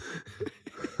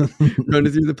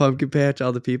 Running through the pumpkin patch,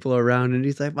 all the people around, and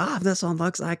he's like, Mom, this one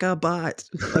looks like a butt.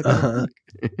 Like, oh,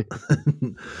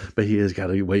 but he has got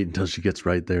to wait until she gets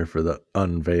right there for the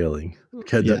unveiling.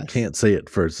 Kid yes. can't say it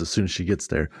first. As soon as she gets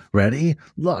there, ready?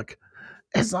 Look,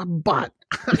 it's a butt.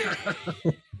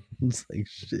 It's like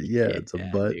shit. Yeah, it's a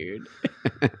butt, dude.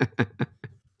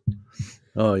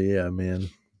 Oh yeah, man.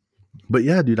 But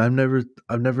yeah, dude, I've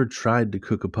never tried to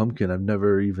cook a pumpkin. I've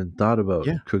never even thought about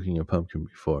cooking a pumpkin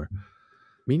before.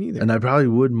 Me neither. And I probably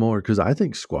would more because I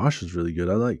think squash is really good.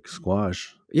 I like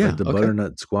squash, like the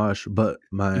butternut squash. But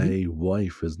my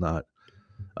wife is not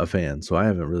a fan, so I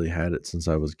haven't really had it since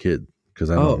I was a kid because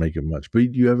I don't make it much.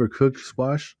 But you ever cook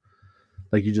squash?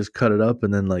 Like you just cut it up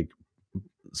and then like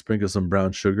sprinkle some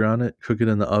brown sugar on it, cook it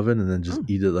in the oven, and then just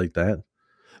eat it like that?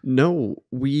 No,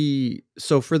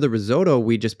 so for the risotto,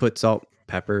 we just put salt,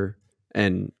 pepper,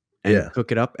 and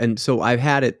cook it up. And so I've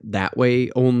had it that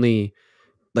way only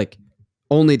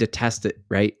to test it,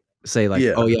 right? Say like,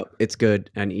 oh yeah, it's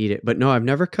good, and eat it. But no, I've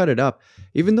never cut it up.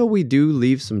 Even though we do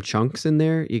leave some chunks in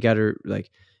there, you gotta like,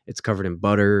 it's covered in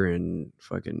butter and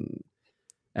fucking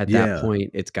at that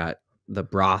point it's got the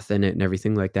broth in it and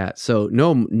everything like that. So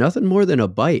no, nothing more than a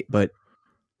bite, but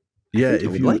if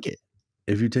you like it.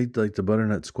 If you take like the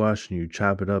butternut squash and you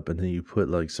chop it up and then you put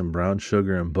like some brown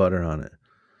sugar and butter on it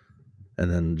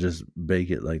and then just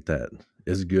bake it like that,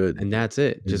 it's good. And that's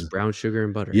it. Just brown sugar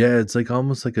and butter. Yeah, it's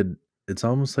almost like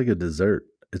a dessert.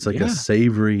 It's like a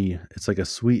savory, it's like a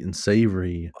sweet and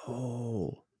savory.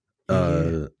 Oh.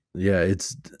 Yeah,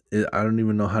 I don't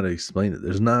even know how to explain it.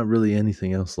 There's not really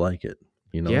anything else like it,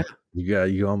 you know. Yeah.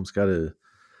 You almost got to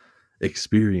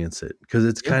experience it because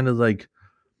it's kind of like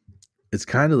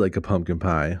a pumpkin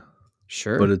pie.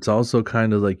 Sure. But it's also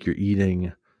kind of like you're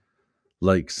eating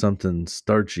like something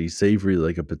starchy, savory,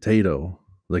 like a potato,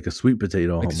 like a sweet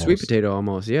potato like almost. A sweet potato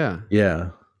almost, yeah. Yeah.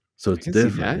 So it's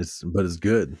different. But it's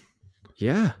good.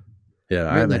 Yeah.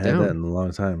 Yeah, I haven't had that in a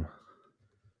long time.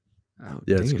 Oh,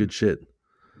 yeah, it's good shit.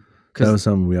 That was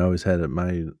something we always had at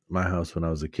my house when I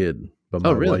was a kid. But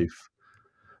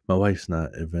my wife's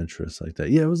not adventurous like that.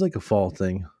 Yeah, it was like a fall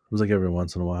thing. It was like every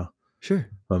once in a while. Sure.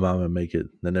 My mom would make it,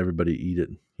 then everybody eat it.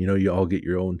 You know, you all get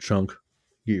your own chunk.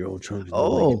 Get your own chunk.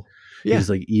 Oh, yeah. You just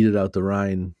like eat it out the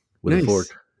rind with a fork.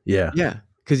 Yeah. Yeah.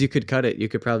 Because you could cut it. You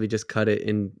could probably just cut it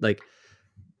in like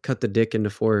cut the dick into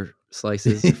 4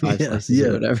 slices, 5 slices,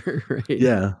 or whatever. Right.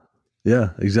 Yeah. Yeah,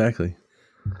 exactly.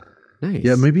 Nice.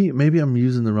 Yeah, maybe I'm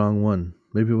using the wrong one.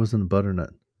 Maybe it wasn't a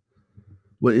butternut.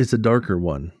 Well, it's a darker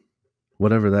one.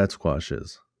 Whatever that squash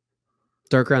is.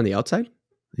 Darker on the outside?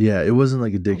 Yeah, it wasn't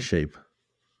like a dick shape.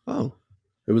 Oh.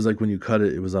 It was like when you cut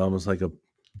it, it was almost like a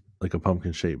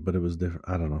pumpkin shape, but it was different.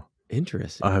 I don't know.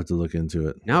 Interesting. I'll have to look into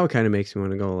it. Now it kind of makes me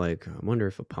want to go like, I wonder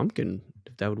if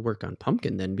that would work on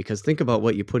pumpkin then, because think about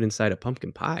what you put inside a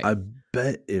pumpkin pie. I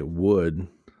bet it would.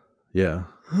 Yeah.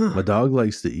 My dog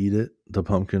likes to eat it, the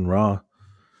pumpkin raw.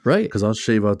 Right. Because I'll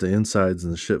shave out the insides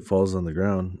and the shit falls on the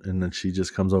ground, and then she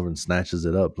just comes over and snatches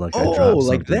it up like I dropped something.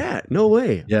 Like that? No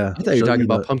way. Yeah. I thought you were talking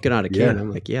about pumpkin out of can.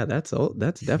 I'm like, yeah, that's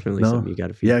definitely something you got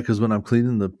to feed. Yeah, because when I'm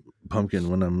cleaning the pumpkin,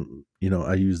 when I'm,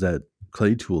 I use that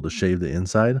clay tool to shave the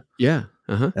inside. Yeah.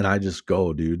 And I just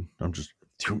go, dude. I'm just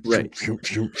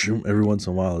every once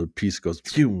in a while a piece goes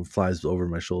flies over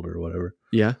my shoulder or whatever.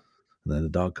 Yeah. And then the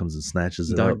dog comes and snatches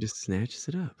it up. The dog just snatches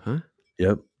it up, huh?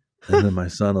 Yep. And then my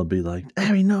son will be like,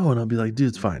 Abby, no. And I'll be like, dude,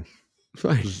 it's fine.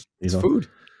 Fine. It's food.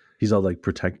 He's all like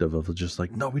protective of just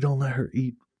like, no, we don't let her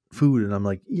eat food. And I'm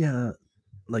like, yeah,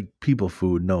 like people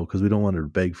food, no, because we don't want her to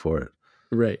beg for it.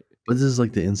 Right. But this is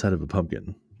like the inside of a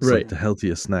pumpkin. It's like the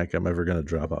healthiest snack I'm ever going to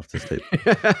drop off this table.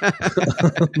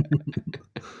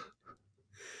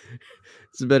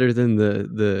 It's better than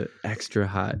the extra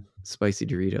hot spicy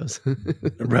Doritos.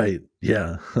 Right.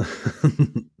 Yeah.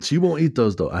 She won't eat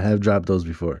those though. I have dropped those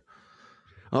before.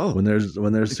 Oh. When they're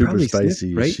super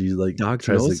spicy, right? She like dog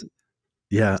tries nose? to.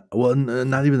 Yeah. Well,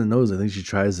 not even the nose. I think she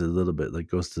tries it a little bit, like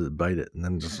goes to bite it and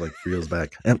then just like reels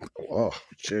back. And oh,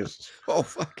 Jesus. Oh,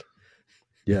 fuck.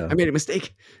 Yeah. I made a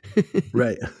mistake.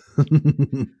 Right.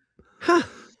 Huh.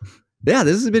 Yeah,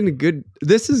 this has been a good.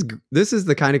 This is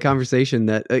the kind of conversation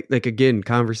that like again,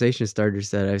 conversation starters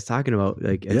that I was talking about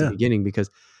like at the beginning, because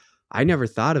I never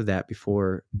thought of that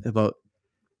before about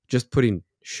just putting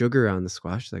sugar on the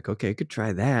squash. Like, okay, I could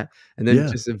try that, and then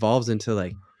it just evolves into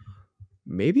like,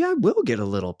 maybe I will get a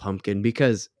little pumpkin,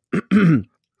 because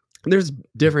there's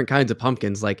different kinds of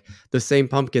pumpkins. Like the same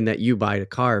pumpkin that you buy to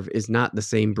carve is not the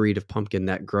same breed of pumpkin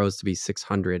that grows to be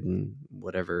 600 and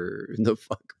whatever the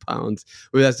fuck pounds.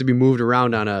 It has to be moved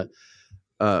around on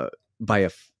by a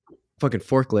fucking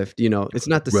forklift. You know, it's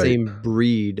not the same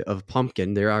breed of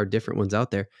pumpkin. There are different ones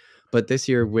out there. But this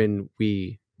year, when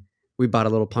we bought a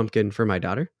little pumpkin for my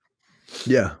daughter,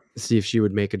 to see if she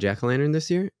would make a jack-o'-lantern this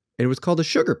year, and it was called a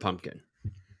sugar pumpkin.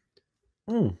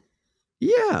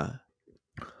 Yeah.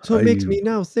 So it makes me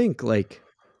now think like,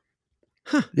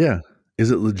 yeah,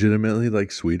 is it legitimately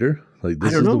like sweeter? Like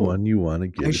this is the one you want to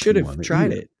get. I should have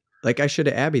tried it. Like I should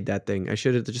have abbied that thing. I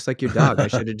should have, just like your dog, I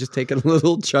should have just taken a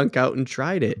little chunk out and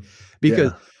tried it,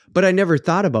 because, but I never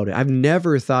thought about it. I've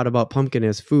never thought about pumpkin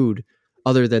as food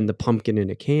other than the pumpkin in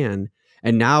a can.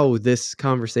 And now this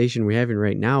conversation we're having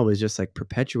right now is just like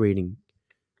perpetuating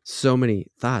so many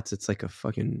thoughts. It's like a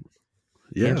fucking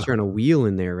hamster on a wheel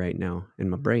in there right now in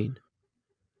my brain.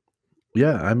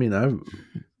 Yeah, I mean,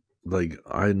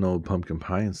 I know pumpkin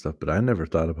pie and stuff, but I never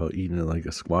thought about eating it like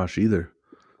a squash either.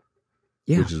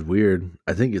 Yeah. Which is weird.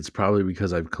 I think it's probably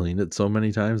because I've cleaned it so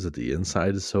many times that the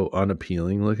inside is so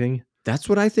unappealing looking. That's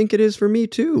what I think it is for me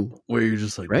too. Where you're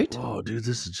just like, right? Oh, dude,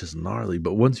 this is just gnarly.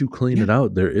 But once you clean it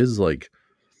out, there is like,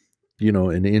 you know,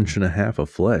 an inch and a half of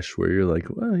flesh where you're like,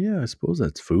 well, yeah, I suppose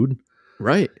that's food.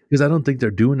 Right. Because I don't think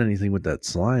they're doing anything with that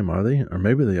slime, are they? Or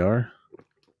maybe they are.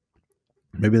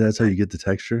 Maybe that's how you get the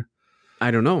texture.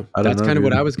 I don't know. That's kind of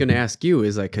what I was going to ask you,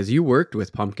 is like, because you worked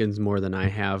with pumpkins more than I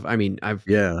have. I mean, I've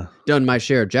done my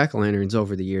share of jack-o'-lanterns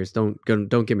over the years. Don't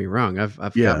get me wrong. I've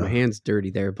got my hands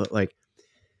dirty there, but like,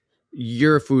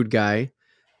 you're a food guy,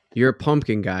 you're a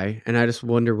pumpkin guy, and I just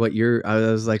wonder what I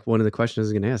was like, one of the questions I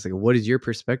was going to ask, like, what is your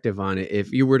perspective on it?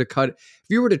 If you were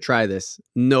to try this,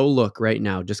 no look right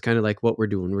now, just kind of like what we're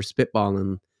doing, we're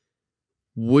spitballing.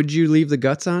 Would you leave the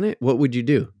guts on it? What would you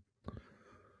do?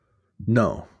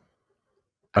 No.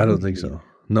 I don't think so.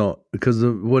 No, because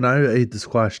when I ate the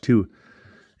squash too,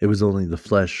 it was only the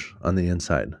flesh on the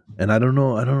inside. And I don't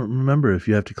know. I don't remember if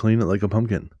you have to clean it like a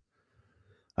pumpkin.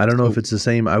 I don't know if it's the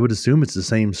same. I would assume it's the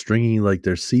same stringy, like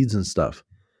there's seeds and stuff.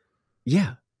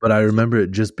 Yeah. But I remember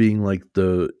it just being like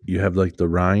you have like the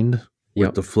rind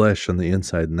with the flesh on the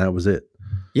inside, and that was it.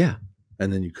 Yeah.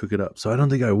 And then you cook it up. So I don't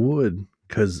think I would,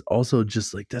 because also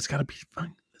just like, that's got to be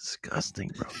fun.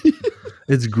 Disgusting, bro.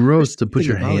 It's gross to put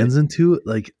your hands into it.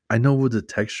 Like, I know with the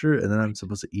texture, and then I'm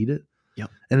supposed to eat it.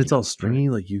 Yep. And it's all stringy.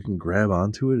 Like, you can grab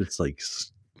onto it. It's like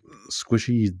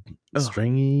squishy,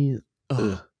 stringy.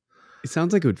 It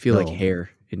sounds like it would feel like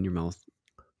hair in your mouth.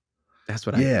 That's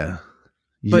what yeah,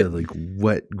 like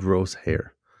wet, gross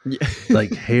hair. Yeah.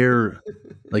 like hair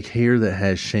that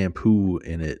has shampoo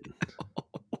in it.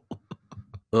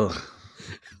 Ugh.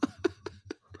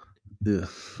 Yeah.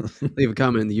 Leave a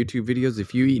comment in the YouTube videos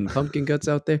if you eating pumpkin guts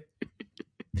out there.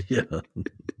 Yeah.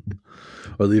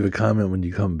 Or leave a comment when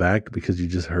you come back because you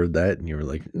just heard that and you were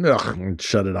like, ugh,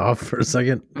 shut it off for a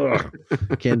second. Ugh,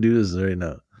 I can't do this right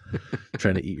now.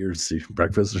 Trying to eat your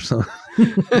breakfast or something.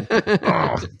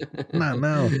 Oh, not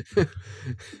now.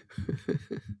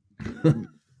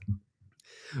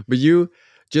 But you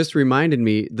just reminded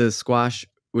me, the squash,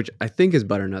 which I think is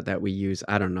butternut that we use.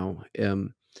 I don't know.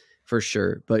 For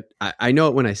sure. But I know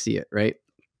it when I see it, right?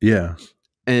 Yeah.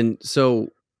 And so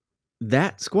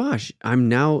that squash, I'm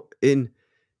now in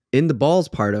the balls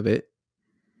part of it.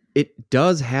 It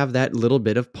does have that little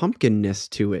bit of pumpkinness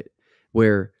to it,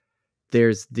 where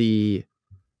there's the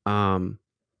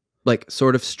like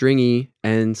sort of stringy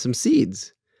and some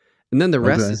seeds. And then the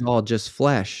rest is all just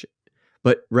flesh.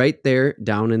 But right there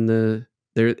down in the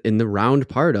round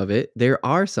part of it, there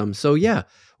are some. So yeah,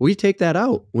 we take that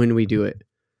out when we do it.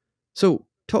 So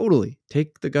totally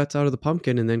take the guts out of the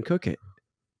pumpkin and then cook it.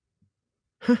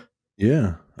 Huh.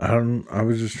 Yeah. I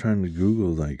was just trying to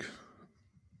Google, like,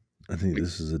 I think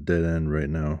this is a dead end right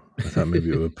now. I thought maybe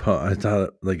it would I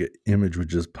thought like an image would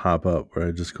just pop up where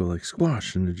I just go like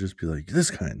squash and it'd just be like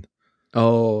this kind.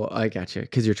 Oh, I gotcha.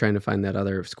 Because you're trying to find that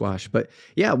other squash. But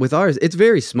yeah, with ours, it's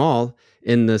very small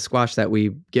in the squash that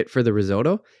we get for the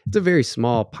risotto. It's a very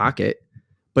small pocket,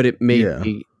 but it made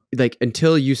me, like,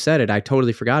 until you said it, I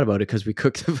totally forgot about it because we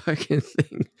cooked the fucking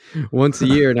thing once a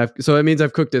year. And so it means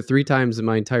I've cooked it 3 times in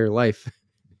my entire life.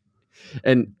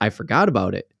 And I forgot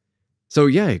about it. So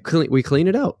yeah, we clean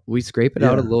it out. We scrape it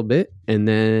out a little bit. And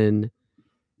then,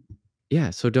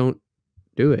 so don't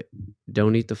Do it.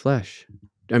 Don't eat the flesh.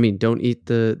 I mean, don't eat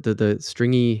the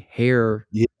stringy hair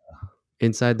Yeah,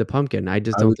 inside the pumpkin. I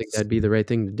just I don't would. think that'd be the right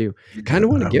thing to do. Yeah, Kind of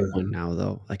want to I get would. one now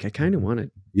though. Like I kind of want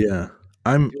to Yeah,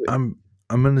 I'm. do it. I'm.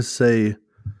 I'm gonna say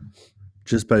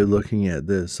just by looking at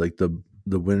this, like the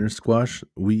winter squash,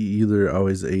 we either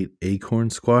always ate acorn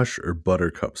squash or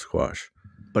buttercup squash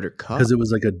because Buttercup. it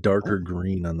was like a darker Oh.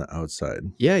 green on the outside.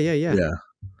 Yeah, yeah, yeah. Yeah,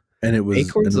 and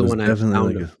Acorn's it the was one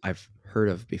definitely like a. I've heard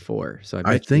of before. So I I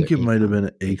bet you think they're it might have acorn. been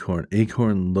an acorn.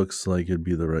 Acorn looks like it'd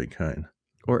be the right kind.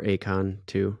 Or Acon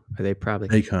too. Are they probably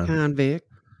Acon. convict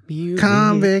music?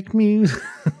 Convict music.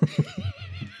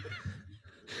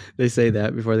 They say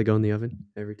that before they go in the oven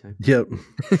every time. Yep.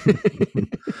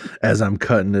 As I'm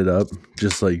cutting it up,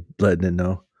 just like letting it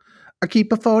know. I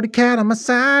keep a 40 cat on my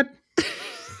side.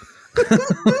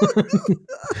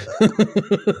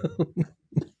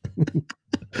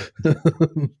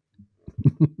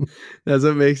 That's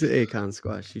what makes it Acon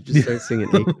squash. You just start singing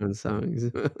Acon songs.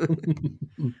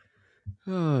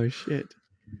 Oh shit.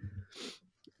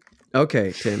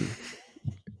 Okay, Tim.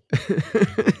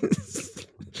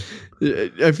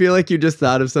 I feel like you just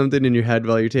thought of something in your head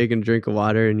while you're taking a drink of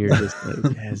water, and you're just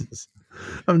like, yes.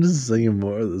 I'm just singing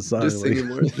more of the song. Just singing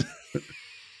more.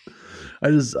 I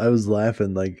was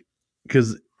laughing like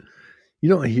because you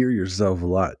don't hear yourself a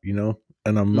lot, you know.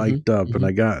 And I'm mic'd up,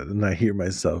 and I hear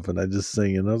myself, and I just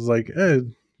sing, and I was like, hey,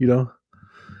 you know,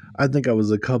 I think I was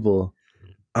a couple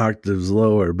octaves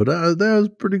lower, but that was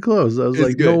pretty close. I was It's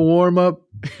like, good. no warm up.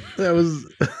 That was.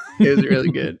 It was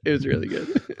really good. It was really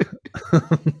good.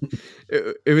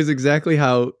 It was exactly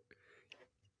how.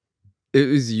 It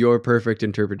was your perfect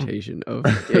interpretation of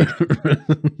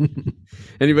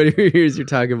anybody who hears your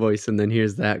talking voice and then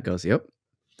hears that goes, "Yep,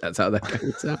 that's how that guy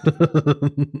would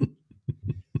sound."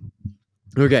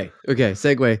 Okay.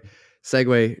 Segue.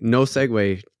 No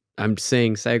segue. I'm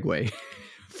saying segue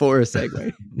for a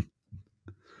segue.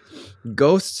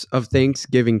 Ghosts of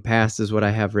Thanksgiving Past is what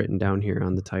I have written down here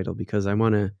on the title because I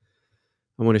want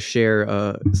to share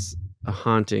a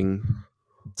haunting,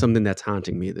 something that's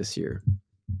haunting me this year.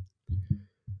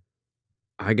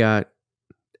 I got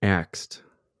axed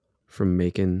from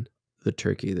making the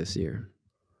turkey this year.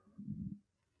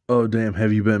 Oh damn!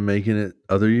 Have you been making it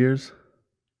other years?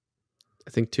 I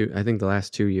think the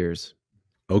last 2 years.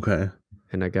 Okay.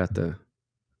 And I got the.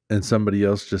 And somebody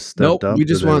else just stepped up. We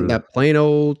just want that plain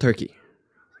old turkey.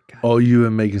 Oh, you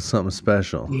been making something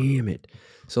special. Damn it.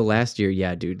 So last year,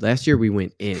 yeah, dude. Last year we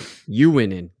went in. You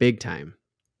went in big time.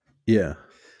 Yeah.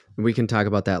 We can talk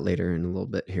about that later in a little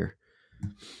bit here.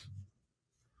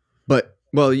 But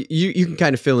well, you can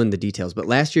kind of fill in the details. But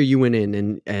last year you went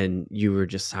in and you were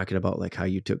just talking about like how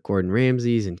you took Gordon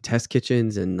Ramsay's and test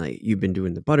kitchens and like you've been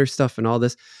doing the butter stuff and all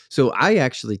this. So I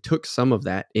actually took some of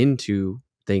that into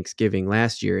Thanksgiving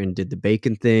last year and did the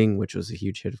bacon thing, which was a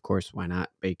huge hit. Of course, why not?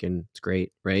 Bacon, it's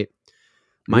great, right?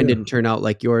 Mine didn't turn out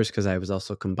like yours because I was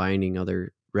also combining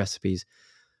other recipes.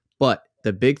 But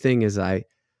the big thing is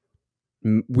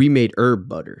we made herb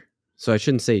butter. So I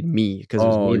shouldn't say me because it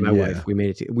was me and my wife.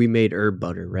 We made herb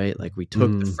butter, right? Like we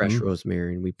took the fresh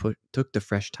rosemary and we took the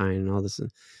fresh thyme and all this, and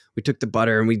we took the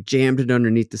butter and we jammed it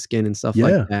underneath the skin and stuff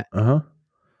like that.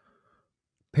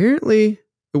 Apparently,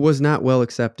 it was not well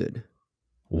accepted.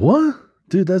 What,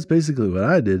 dude? That's basically what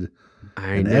I did,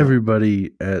 and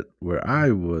everybody at where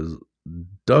I was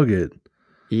dug it.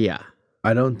 Yeah,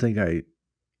 I don't think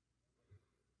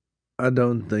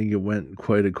it went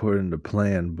quite according to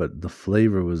plan, but the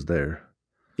flavor was there.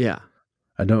 Yeah.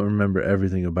 I don't remember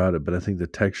everything about it, but I think the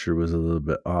texture was a little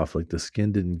bit off. Like the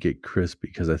skin didn't get crisp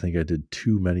because I think I did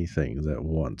too many things at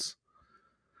once.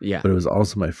 Yeah. But it was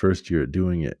also my first year at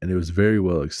doing it, and it was very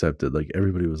well accepted. Like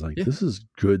everybody was like, this is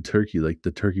good turkey. Like the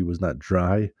turkey was not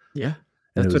dry. Yeah.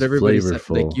 And That's it was what everybody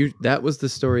flavorful. said. Like that was the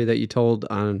story that you told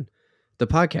on the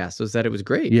podcast, was that it was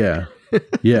great. Yeah.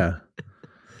 Yeah.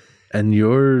 And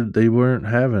they weren't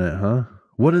having it, huh?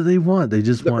 What do they want? They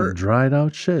just want dried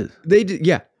out shit. They did,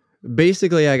 yeah.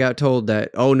 Basically, I got told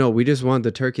that, oh no, we just want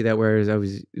the turkey that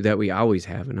we always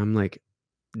have, and I'm like,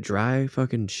 dry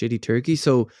fucking shitty turkey.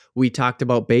 So we talked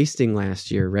about basting last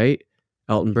year, right?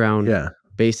 Elton Brown,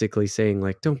 basically saying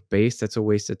like, don't baste. That's a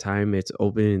waste of time. It's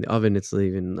open in the oven. It's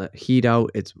leaving the heat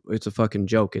out. It's a fucking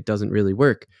joke. It doesn't really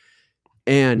work.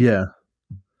 And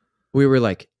we were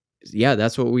like, yeah,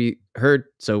 that's what we heard.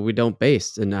 So we don't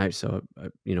baste. And I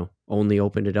only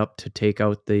opened it up to take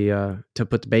out to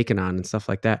put the bacon on and stuff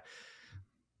like that.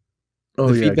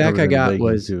 The feedback I got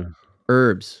was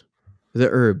herbs. The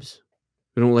herbs.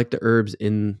 We don't like the herbs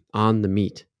on the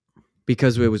meat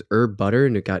because it was herb butter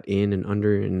and it got in and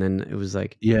under. And then it was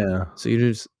like, so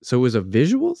it was a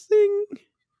visual thing.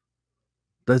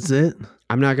 That's it?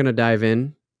 I'm not going to dive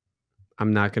in.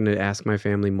 I'm not going to ask my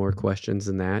family more questions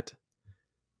than that.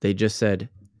 They just said,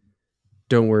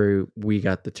 don't worry, we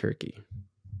got the turkey.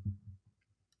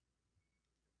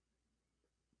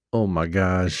 Oh my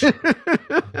gosh.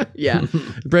 Yeah.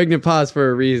 Pregnant pause for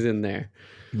a reason there.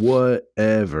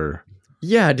 Whatever.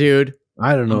 Yeah, dude.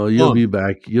 I don't know. You'll be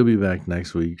back. You'll be back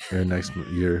next week or next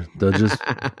year. They'll just,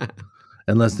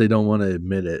 unless they don't want to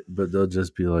admit it, but they'll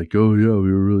just be like, oh yeah,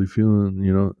 we were really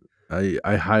feeling,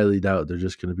 I highly doubt they're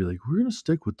just going to be like, we're going to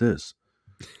stick with this.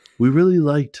 We really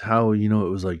liked how, it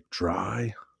was like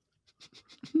dry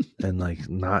and like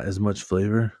not as much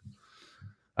flavor.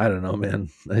 I don't know, man.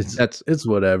 It's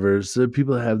whatever. So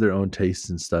people have their own tastes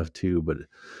and stuff too, but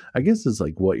I guess it's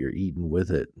like what you're eating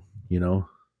with it,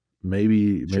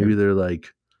 Maybe they're like,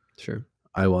 sure,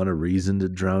 I want a reason to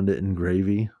drown it in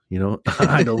gravy.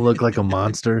 I don't look like a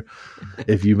monster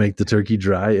if you make the turkey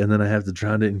dry and then I have to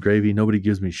drown it in gravy. Nobody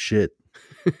gives me shit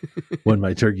when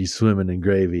my turkey's swimming in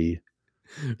gravy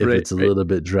if it's a little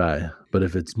bit dry. But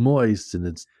if it's moist and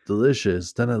it's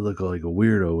delicious, then I look like a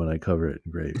weirdo when I cover it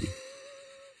in gravy.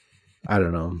 I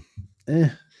don't know.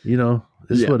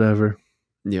 It's whatever.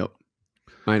 Yep.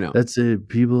 I know. That's it.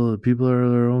 People are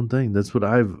their own thing. That's what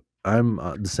I'm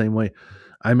the same way.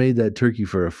 I made that turkey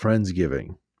for a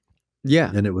Friendsgiving.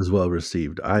 Yeah. And it was well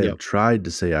received. I have tried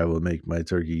to say I will make my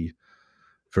turkey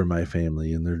for my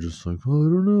family, and they're just like, oh, I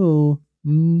don't know.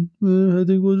 I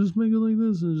think we'll just make it like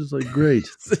this. And it's just like, great.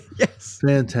 Yes.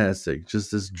 Fantastic.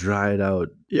 Just this dried out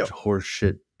horse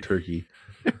shit turkey.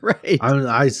 Right.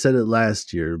 I said it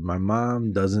last year. My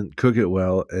mom doesn't cook it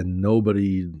well, and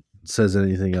nobody says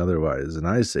anything otherwise. And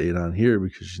I say it on here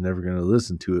because she's never going to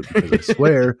listen to it because I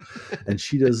swear, and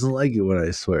she doesn't like it when I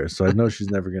swear. So I know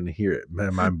she's never going to hear it.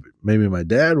 Maybe my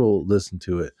dad will listen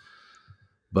to it,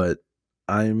 but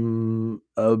I'm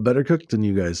a better cook than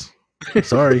you guys.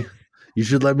 Sorry. You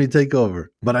should let me take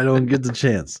over, but I don't get the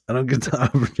chance. I don't get the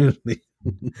opportunity.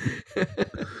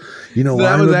 So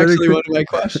that was actually one of my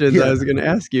questions I was going to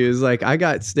ask you is like, I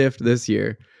got stiffed this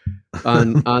year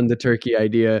on the turkey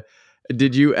idea.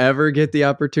 Did you ever get the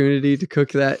opportunity to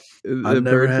cook the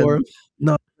bird for him?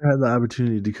 No, I had the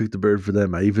opportunity to cook the bird for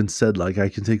them. I even said like I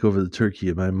can take over the turkey,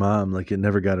 and my mom it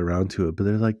never got around to it. But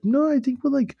they're like, no, I think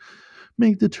we'll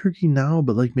make the turkey now,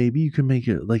 but maybe you can make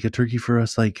it like a turkey for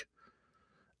us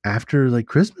after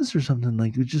Christmas or something.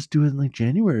 We just do it in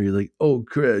January. Oh,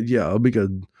 yeah, I'll make a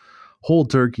whole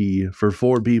turkey for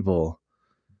 4 people.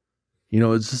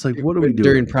 It's just what are we doing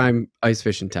during prime ice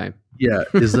fishing time? Yeah,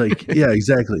 it's yeah,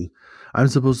 exactly. I'm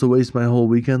supposed to waste my whole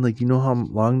weekend. You know how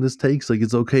long this takes?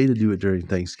 It's okay to do it during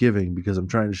Thanksgiving because I'm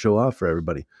trying to show off for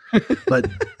everybody.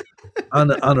 But on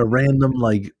a random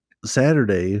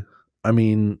Saturday, I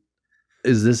mean,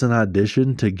 is this an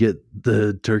audition to get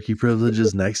the turkey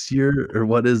privileges next year, or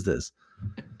what is this?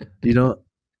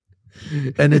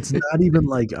 And it's not even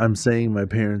I'm saying my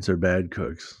parents are bad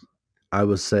cooks. I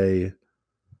would say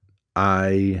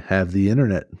I have the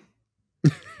internet.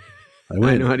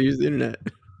 I know how to use the internet.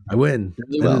 I win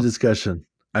in the discussion.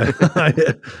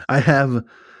 I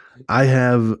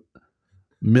have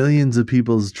millions of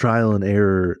people's trial and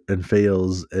error and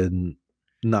fails and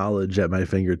knowledge at my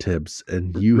fingertips,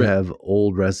 and you have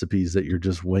old recipes that you're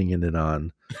just winging it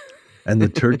on. And the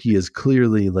turkey is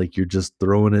clearly you're just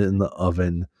throwing it in the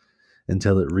oven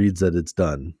until it reads that it's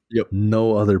done. Yep.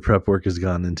 No other prep work has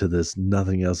gone into this.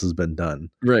 Nothing else has been done.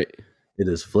 Right. It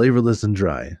is flavorless and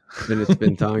dry. And it's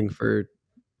been thawing for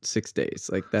 6 days.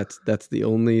 That's the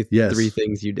only 3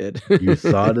 things you did. You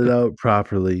thawed it out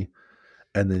properly,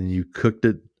 and then you cooked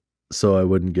it so I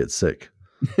wouldn't get sick.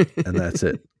 And that's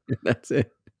it. That's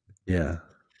it. Yeah.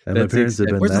 And my parents have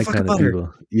been that kind of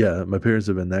people. Yeah, my parents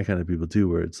have been that kind of people too,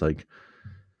 where it's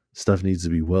stuff needs to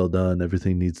be well done.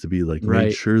 Everything needs to be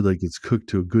made sure it's cooked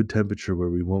to a good temperature where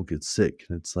we won't get sick.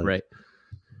 And it's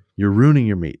you're ruining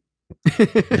your meat. You're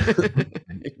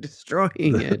destroying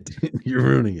it. You're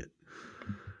ruining it.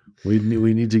 We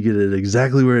need to get it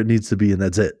exactly where it needs to be, and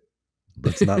that's it.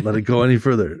 Let's not let it go any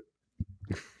further.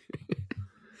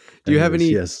 Do you have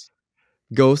any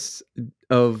ghosts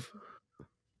of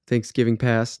Thanksgiving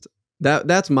past?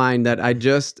 That's mine. That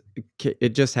it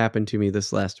just happened to me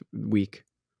this last week,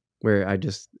 where I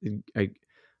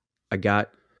got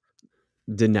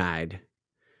denied,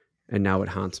 and now it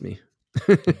haunts me.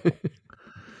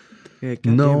 Yeah,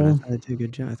 no, I thought I did a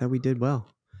good job. I thought we did well.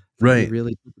 Right, we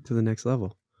really took it to the next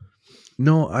level.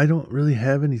 No, I don't really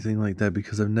have anything like that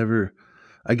because I've never.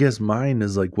 I guess mine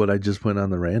is what I just went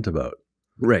on the rant about.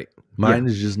 Right. Mine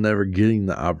is just never getting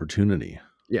the opportunity.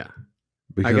 Yeah.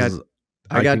 Because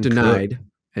I got denied,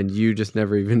 and you just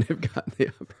never even have gotten the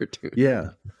opportunity. Yeah.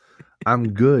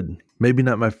 I'm good. Maybe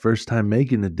not my first time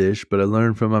making a dish, but I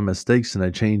learn from my mistakes and I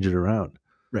change it around.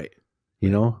 Right. You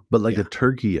Right. know? But like Yeah. a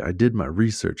turkey, I did my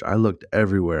research. I looked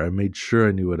everywhere. I made sure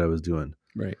I knew what I was doing.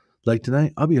 Right. Like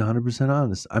tonight, I'll be 100%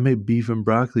 honest. I made beef and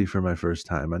broccoli for my first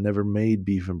time. I never made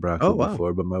beef and Oh broccoli wow.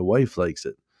 before, but my wife likes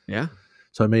it. Yeah.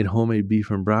 So I made homemade beef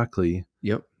and broccoli,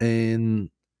 Yep. and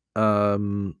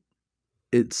um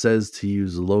it says to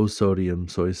use low sodium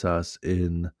soy sauce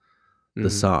in the Mm-hmm.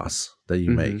 sauce that you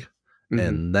Mm-hmm. make. Mm-hmm.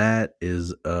 And that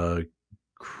is a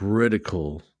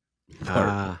critical part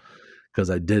Ah. because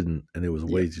I didn't, and it was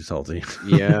Yep. way too salty.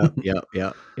 Yeah. Yep.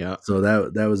 Yep. Yep. So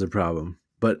that was a problem.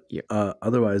 But Yep.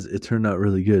 otherwise, it turned out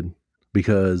really good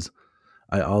because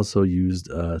I also used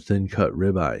thin cut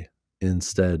ribeye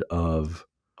instead of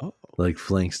Oh. like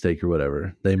flank steak or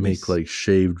whatever. They make Nice. like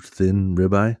shaved thin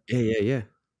ribeye. Yeah. Yeah. Yeah.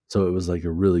 So it was like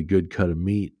a really good cut of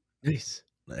meat. Nice.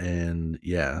 And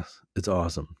yeah, it's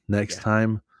awesome. Next Yeah.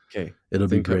 time, Okay. it'll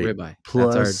be Thin cut great. ribeye. That's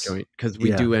our Plus, joint because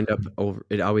we yeah, do end up over.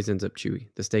 It always ends up chewy.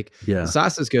 The steak. The yeah.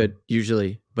 sauce is good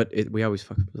usually, but we always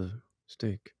fuck up the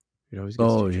steak. It always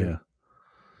gets Oh too chewy. yeah.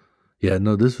 Yeah,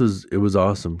 no, it was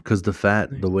awesome because the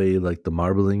fat, Nice. the way like the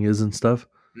marbling is and stuff,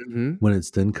 Mm-hmm. when it's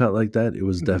thin cut like that, it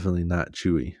was Mm-hmm. definitely not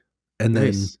chewy. And then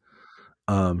Nice.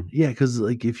 yeah, because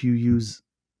like if you use,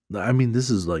 I mean, this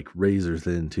is like razor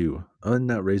thin too.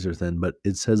 Not razor thin, but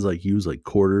it says like use like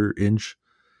 1/4 inch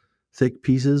thick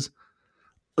pieces.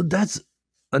 That's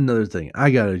another thing. I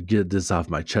gotta get this off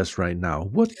my chest right now.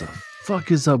 What the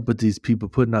fuck is up with these people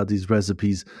putting out these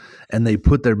recipes and they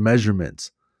put their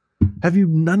measurements? Have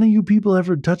none of you people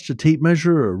ever touched a tape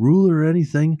measure or a ruler or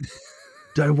anything?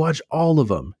 I watch all of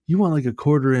them. You want like a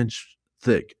 1/4 inch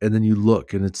thick, and then you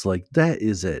look, and it's like that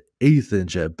is at 1/8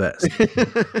 inch at best.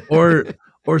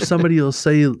 Or somebody will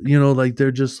say, you know, like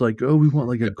they're just like, oh, we want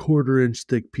like a 1/4 inch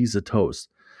thick piece of toast,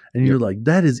 and you're Yep. like,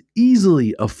 that is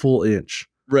easily a full inch.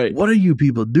 Right. What are you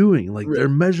people doing? Like their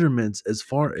Right. measurements as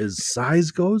far as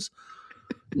size goes,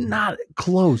 not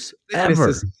close Thickness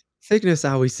ever. thickness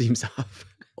always seems off.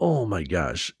 Oh my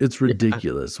gosh, it's Yeah.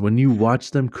 ridiculous. When you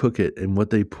watch them cook it and what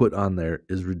they put on there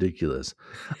is ridiculous.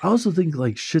 I also think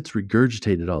like shit's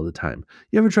regurgitated all the time.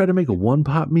 You ever try to make a one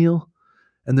pot meal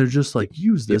and they're just like,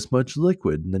 use Yep. this much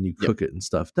liquid and then you Yep. cook it and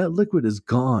stuff? That liquid is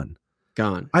gone.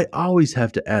 Gone. I always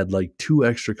have to add like 2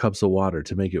 extra cups of water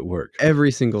to make it work. Every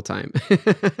single time.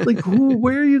 Like,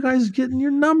 where are you guys getting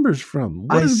your numbers from?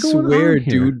 What I is going swear, on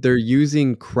here? dude, they're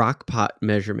using crock pot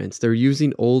measurements. They're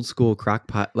using old school crock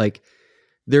pot. Like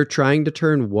they're trying to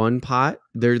turn one pot.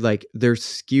 They're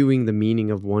skewing the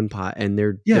meaning of one pot, and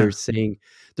they're saying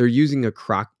they're using a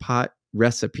crock pot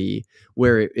recipe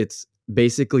where it's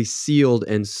basically sealed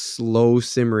and slow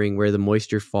simmering where the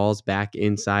moisture falls back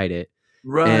inside it.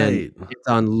 Right. And it's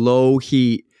on low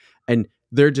heat, and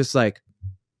they're just like,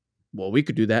 well, we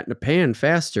could do that in a pan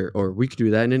faster, or we could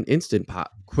do that in an instant pot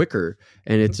quicker.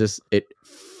 And it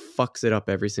fucks it up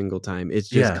every single time. It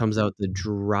just comes out the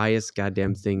driest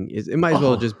goddamn thing. It might as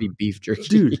well just be beef jerky.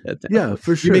 Dude, yeah,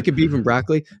 for sure. You make a beef and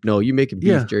broccoli? No, you make a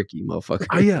beef jerky, motherfucker.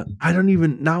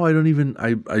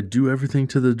 I do everything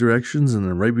to the directions, and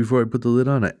then right before I put the lid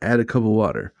on, I add a cup of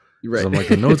water. Right. So I'm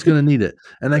like, I know it's going to need it.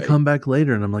 And I come back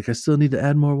later, and I'm like, I still need to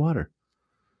add more water.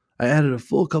 I added a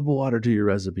full cup of water to your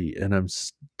recipe, and I'm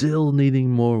still needing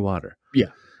more water. Yeah.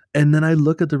 And then I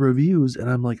look at the reviews,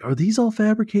 and I'm like, are these all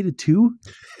fabricated too?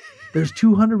 There's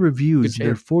 200 reviews.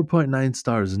 They're 4.9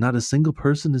 stars, and not a single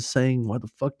person is saying, why the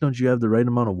fuck don't you have the right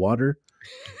amount of water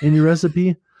in your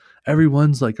recipe?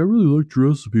 Everyone's like, I really liked your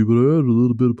recipe, but I added a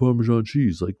little bit of Parmesan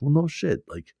cheese. Like, well, no shit.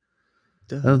 Like,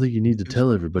 I don't think you need to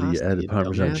tell everybody you added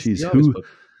Parmesan cheese.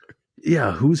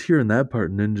 Who's hearing that part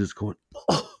and then just going,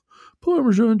 oh,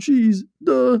 Parmesan cheese,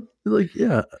 duh. Like,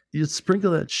 yeah, you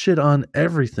sprinkle that shit on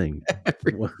everything.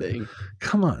 Everything.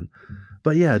 Come on.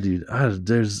 But yeah, dude,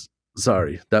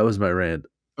 sorry, that was my rant.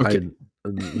 Okay.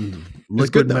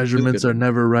 Liquid measurements are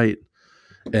never right,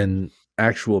 and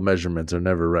actual measurements are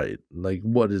never right. Like,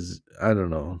 I don't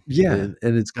know. Yeah.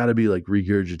 And it's got to be like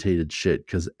regurgitated shit,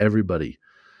 because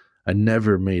I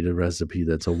never made a recipe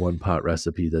that's a one pot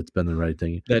recipe that's been the right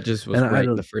thing. That just was right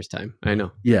the first time. I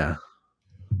know. Yeah.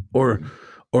 Or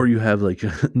you have like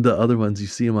the other ones, you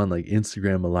see them on like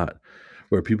Instagram a lot,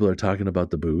 where people are talking about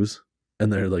the booze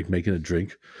and they're like making a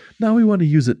drink. Now we want to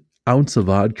use an ounce of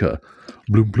vodka.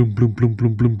 Bloom, bloom, bloom, bloom,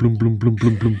 bloom, bloom, bloom, bloom, bloom,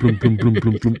 bloom, bloom, bloom, bloom, bloom,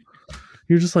 bloom, bloom.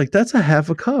 You're just like, that's a half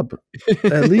a cup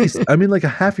at least. I mean, like a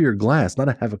half of your glass, not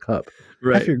a half a cup.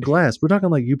 Right. Half your glass. We're talking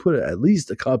like you put at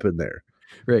least a cup in there.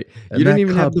 Right. And you didn't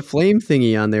even have the flame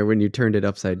thingy on there when you turned it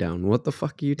upside down. What the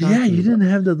fuck are you talking about? Yeah, you didn't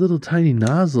have that little tiny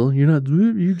nozzle.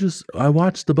 I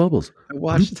watched the bubbles. I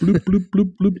watched. Bloop, bloop,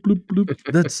 bloop, bloop, bloop, bloop,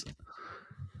 bloop. That's,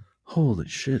 Holy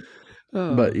shit.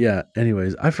 But Oh. yeah,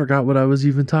 anyways, I forgot what I was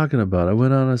even talking about. I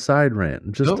went on a side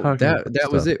rant just No, talking about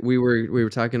that was stuff. it. We were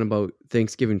talking about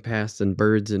Thanksgiving past and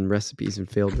birds and recipes and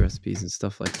failed recipes and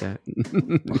stuff like that.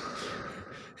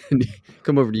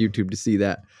 Come over to YouTube to see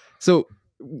that. So,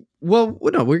 well,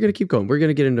 no, we're gonna keep going. We'll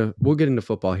get into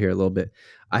football here a little bit.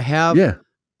 I have Yeah.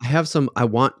 I have some I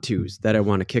want tos that I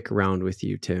want to kick around with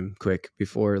you, Tim, quick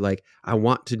before like I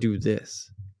want to do this.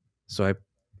 So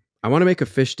I want to make a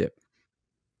fish dip.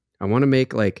 I want to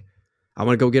make like I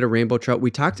want to go get a rainbow trout. We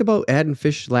talked about adding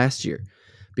fish last year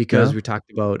because Yeah. we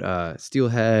talked about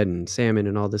steelhead and salmon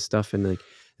and all this stuff, and like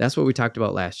that's what we talked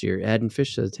about last year, adding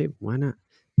fish to the table. Why not?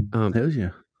 Hell yeah.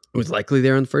 It was likely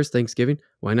there on the first Thanksgiving.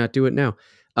 Why not do it now?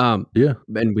 Yeah.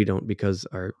 And we don't because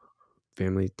our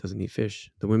family doesn't eat fish.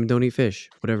 The women don't eat fish.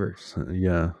 Whatever.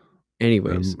 Yeah.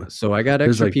 Anyways, so I got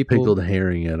There's extra like people. pickled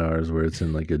herring at ours where it's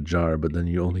in like a jar, but then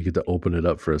you only get to open it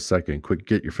up for a second. Quick,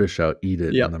 get your fish out, eat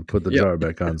it, Yep. and then put the Yep. jar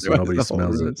back on so Otherwise nobody the whole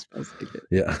smells room it. smells like it.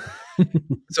 Yeah.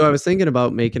 So I was thinking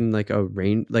about making like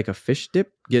a fish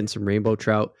dip, getting some rainbow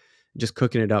trout, just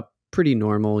cooking it up pretty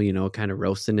normal, kind of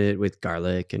roasting it with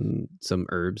garlic and some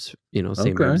herbs, same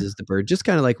Okay. herbs as the bird, just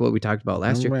kind of like what we talked about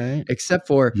last year. Right. Except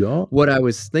for Yeah. what I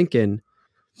was thinking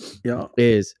Yeah.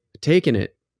 is taking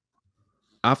it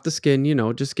off the skin,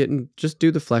 just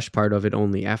do the flesh part of it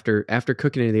only after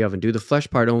cooking it in the oven. Do the flesh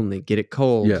part only, get it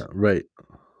cold. Yeah. Right.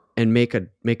 And make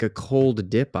a cold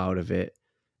dip out of it.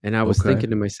 And I was Okay. thinking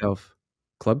to myself,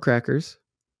 club crackers,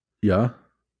 Yeah.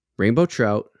 rainbow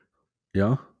trout,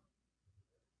 Yeah.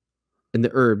 and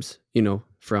the herbs,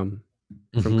 from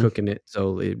Mhm. cooking it.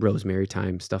 So rosemary,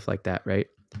 thyme, stuff like that, right?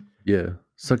 Yeah.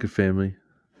 Suck it, family.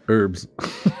 Herbs.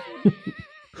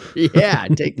 Yeah,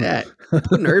 take that.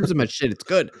 Putting herbs in my shit, it's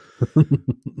good.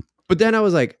 But then I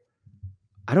was like,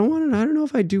 I don't know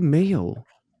if I do mayo.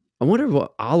 I wonder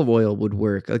what olive oil would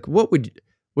work. Like what do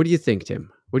you think, Tim?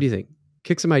 What do you think?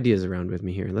 Kick some ideas around with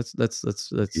me here. Let's go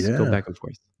Yeah. back and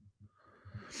forth.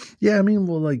 Yeah. I mean,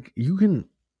 well, like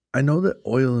I know that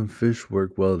oil and fish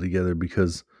work well together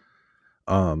because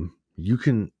you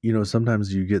can,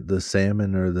 sometimes you get the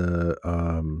salmon or the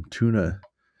tuna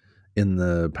in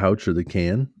the pouch or the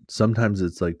can. Sometimes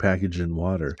it's like packaged in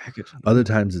water. Package. Other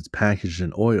times it's packaged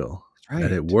in oil. That's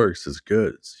And it right. works. It's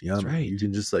good. It's yummy. right. You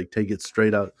can just like take it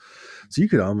straight out. So you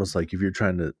could almost like if you're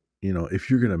trying to, if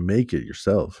you're gonna make it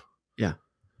yourself, Yeah.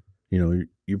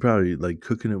 you're probably like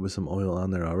cooking it with some oil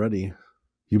on there already.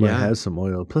 You might Yeah. have some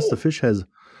oil. Plus the fish has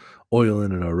oil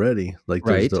in it already. Like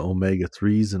there's Right. the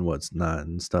omega-3s and what's not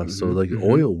and stuff. So Mhm, like mhm.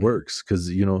 oil works because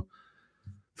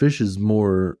fish is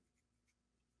more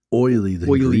oily than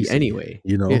Oily greasy, anyway.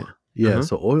 Yeah. Uh-huh.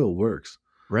 So oil works.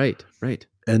 Right.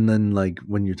 And then like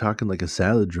when you're talking like a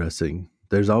salad dressing,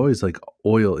 there's always like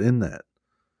oil in that.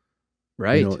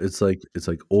 Right. It's like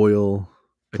oil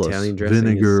plus Italian dressing is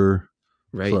vinegar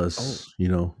right. plus,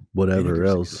 whatever Vinegar's a good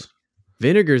else.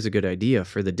 Vinegar's a good idea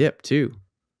for the dip too.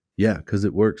 Yeah, because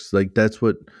it works. Like that's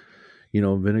what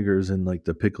vinegar's in like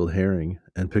the pickled herring,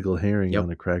 and pickled herring Yep. on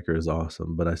a cracker is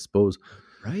awesome. But I suppose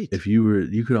Right. if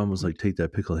you could almost like take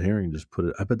that pickled herring, just put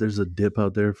it. I bet there's a dip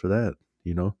out there for that.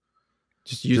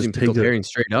 Just using take pickled a- herring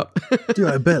straight up. Dude,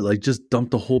 I bet like just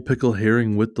dump the whole pickled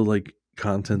herring with the like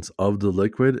contents of the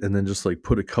liquid, and then just like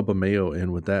put a cup of mayo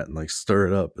in with that, and like stir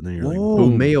it up, and then you're like,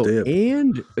 boom, mayo dip.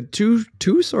 and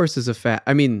two sources of fat.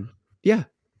 I mean, yeah,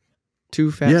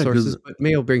 two fat Yeah, sources, 'cause- but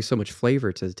mayo brings so much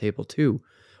flavor to the table too.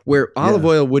 Where olive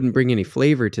oil wouldn't bring any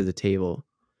flavor to the table.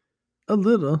 A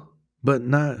little, but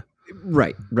not.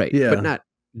 Right. Yeah. But not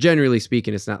generally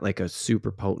speaking, it's not like a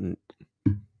super potent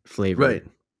flavor. Right.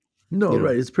 No,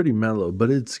 right. It's pretty mellow, but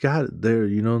it's got it there,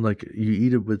 like you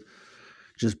eat it with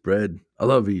just bread. I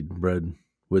love eating bread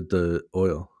with the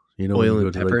oil. When Oil you and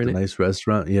go to pepper like in the it? nice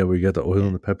restaurant. Yeah, where you got the oil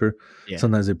and the pepper. Yeah.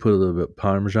 Sometimes they put a little bit of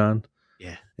Parmesan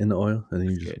Yeah. in the oil, and then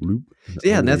you just good. loop.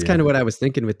 Yeah, and that's kind of what I was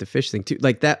thinking with the fish thing too.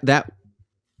 Like that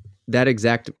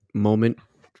exact moment,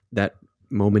 that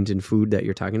moment in food that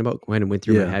you're talking about when it went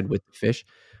through my head with the fish.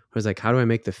 I was like, how do I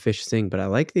make the fish sing? But I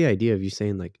like the idea of you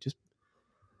saying like just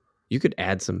you could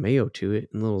add some mayo to it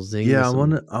and a little zing. Yeah,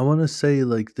 I wanna say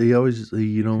like they always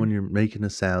when you're making a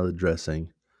salad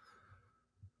dressing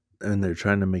and they're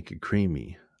trying to make it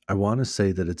creamy, I wanna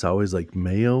say that it's always like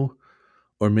mayo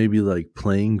or maybe like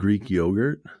plain Greek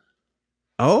yogurt.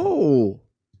 Oh.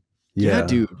 Yeah,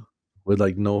 dude. With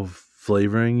like no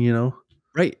flavoring,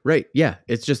 Right. Yeah.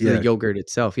 It's just the yogurt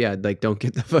itself. Yeah. Like don't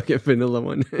get the fucking vanilla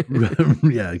one.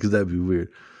 Yeah, because that'd be weird.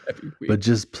 But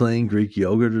just plain Greek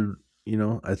yogurt,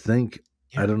 I think,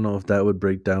 I don't know if that would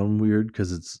break down weird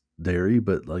because it's dairy,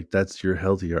 but like that's your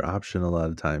healthier option a lot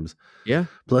of times. Yeah.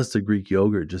 Plus the Greek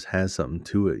yogurt just has something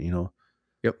to it,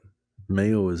 Yep.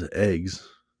 mayo is eggs,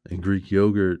 and Greek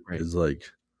yogurt Right. is like.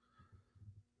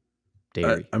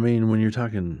 Dairy. I mean, when you're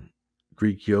talking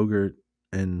Greek yogurt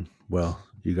and well,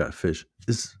 you got fish.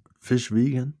 Is fish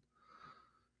vegan?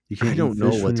 You I can't eat don't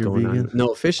know fish when what's you're going on. vegan.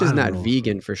 No, fish I is don't not know.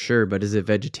 vegan for sure, but is it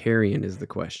vegetarian is the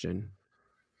question.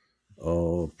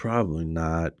 Oh, probably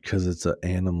not because it's an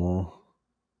animal.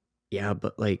 Yeah,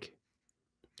 but like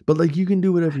But like, you can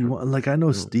do I whatever you don't want. Like, I know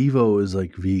know. Steve-O is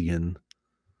like vegan,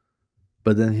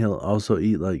 but then he'll also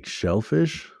eat like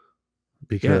shellfish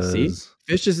Yeah, see? because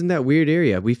Fish is in that weird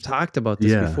area. We've talked about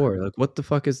this yeah, before. Like, what the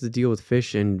fuck is the deal with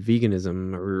fish and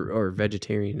veganism or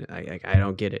vegetarian? I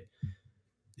don't get it.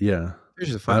 yeah. Fish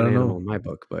is a I fucking don't animal know. in my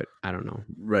book, but I don't know.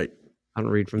 Right. I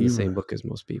don't read from the same Even book as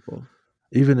most people.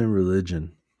 even in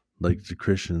religion, like the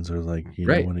Christians are like,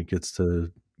 Right. when it gets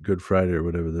to Good Friday or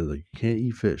whatever, they're like, you can't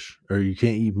eat fish or you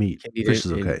can't eat meat. Can't eat Fish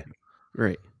is any okay.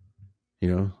 right.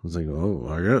 It's like, oh,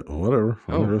 I get whatever.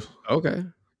 I Oh, guess. okay.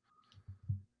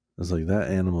 It's like that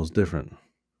animal's different.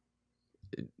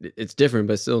 It's different,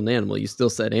 but still an animal. You still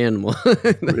said animal.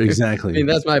 Exactly. I mean,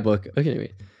 that's my book. Okay,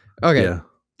 anyway. Okay, Yeah.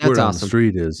 that's Word on the awesome.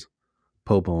 street is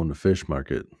Pope owned a fish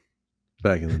market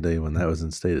back in the day when that was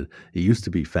instated. It used to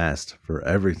be fast for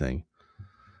everything.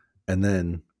 And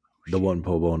then the one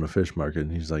Pope owned a fish market,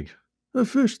 and he's like, a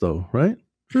fish though, right?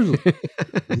 Fish.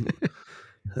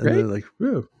 And Right? they're like,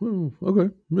 yeah, well,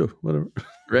 okay, yeah, whatever.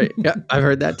 Right. Yeah, I've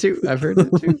heard that too.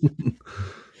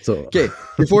 So, Okay,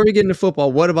 before we get into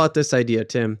football, what about this idea,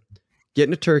 Tim?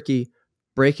 Getting a turkey,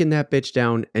 breaking that bitch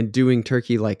down, and doing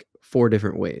turkey like 4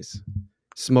 different ways.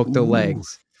 Smoke the Ooh.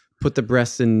 legs, put the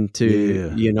breasts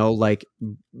into, Yeah. like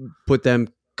put them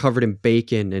covered in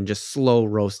bacon and just slow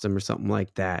roast them or something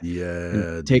like that. Yeah,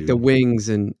 And take the dude. wings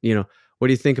and, what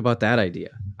do you think about that idea?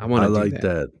 I want I to do like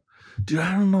that. Dude,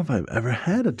 I don't know if I've ever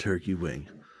had a turkey wing.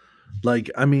 Like,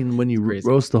 I mean, when you Crazy.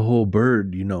 roast the whole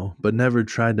bird, but never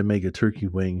tried to make a turkey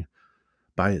wing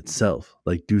by itself.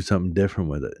 Like, do something different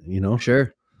with it,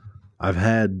 Sure. I've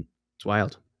had It's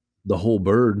wild. the whole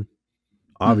bird,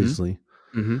 obviously.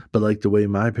 Mm-hmm. But like the way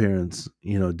my parents,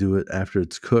 do it after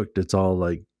it's cooked, it's all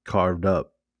like carved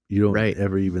up. You don't Right.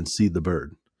 ever even see the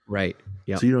bird. Right.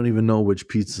 Yeah. So you don't even know which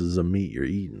pieces of meat you're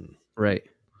eating. Right.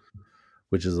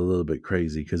 Which is a little bit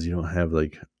crazy because you don't have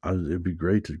it'd be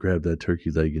great to grab that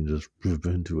turkey leg and just rip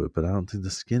into it, but I don't think the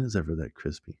skin is ever that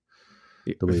crispy.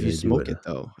 The way If you they smoke do it,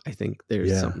 though, I think there's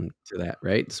Yeah. something to that,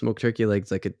 right? Smoked turkey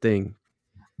legs like a thing.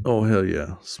 Oh hell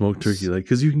yeah, smoked turkey leg,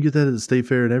 because you can get that at the state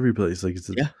fair at every place. Like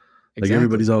Yeah, like exactly.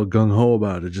 everybody's all gung ho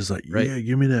about it, just like Right. yeah,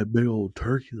 give me that big old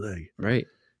turkey leg. Right.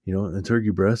 And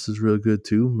turkey breast is real good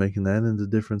too, making that into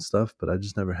different stuff. But I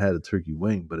just never had a turkey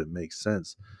wing, but it makes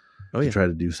sense Oh to yeah. try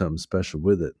to do something special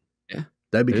with it. Yeah.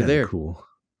 That'd be They're kind there. of cool.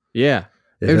 Yeah.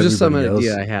 If It was just some everybody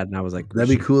idea else- I had, and I was like,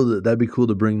 That'd be cool. That'd be cool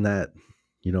to bring that.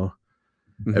 Mhm.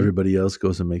 Everybody else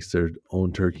goes and makes their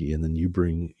own turkey, and then you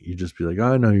just be like,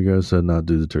 I know you guys said not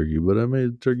do the turkey, but I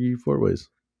made turkey 4 ways.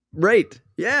 Right.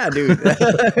 Yeah, dude.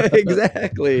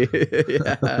 Exactly.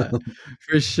 Yeah,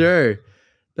 for sure.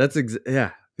 That's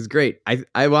it's great.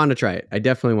 I want to try it. I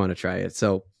definitely want to try it.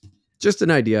 So just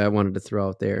an idea I wanted to throw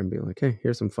out there and be like, hey,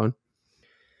 here's some fun.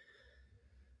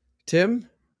 Tim,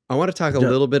 I want to talk a Yeah.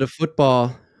 little bit of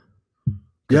football.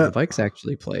 Yeah. The Vikes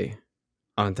actually play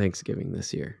on Thanksgiving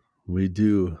this year. We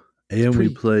do. And we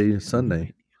pretty- play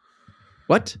Sunday.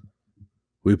 What?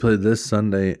 We play this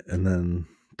Sunday and then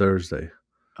Thursday.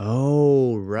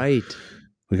 Oh, right.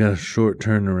 We got a short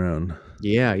turnaround.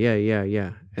 Yeah.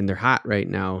 And they're hot right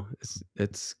now.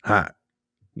 It's Hot.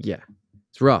 yeah.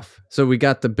 It's rough. So we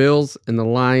got the Bills and the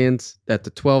Lions at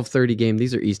the 12:30 game.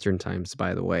 These are Eastern times,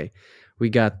 by the way. We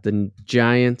got the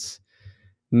Giants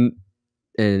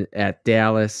and at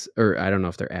Dallas, or I don't know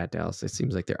if they're at Dallas. It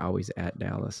seems like they're always at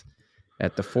Dallas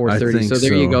at the 4:30. think So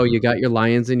there you so. go. You got your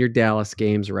Lions and your Dallas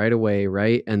games right away,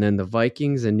 right? And then the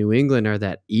Vikings and New England are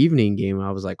that evening game.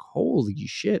 I was like, holy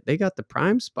shit, they got the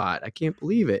prime spot. I can't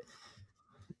believe it.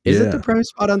 Is it the Yeah. prime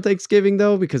spot on Thanksgiving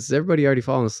though? Because everybody already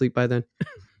fallen asleep by then.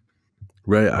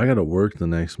 Right. I got to work the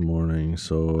next morning,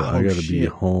 so I got to be shit.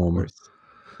 Of home. course.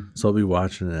 So I'll be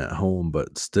watching it at home,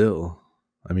 but still,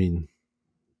 I mean,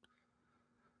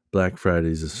 Black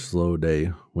Friday's a slow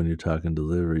day when you're talking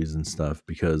deliveries and stuff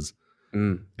because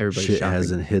Everybody's shit shopping.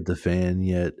 hasn't hit the fan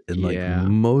yet. And Yeah.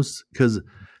 because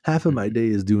half of my day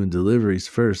is doing deliveries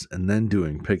first and then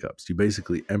doing pickups. You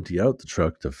basically empty out the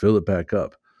truck to fill it back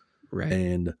up. Right.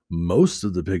 And most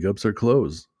of the pickups are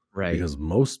closed Right. because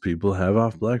most people have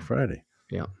off Black Friday.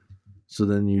 Yeah. So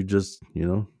then you just,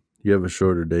 you have a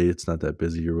shorter day. It's not that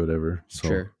busy or whatever. So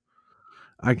Sure.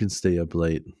 I can stay up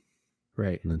late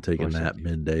Right. and then take a Of course you nap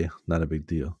midday. Not a big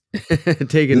deal.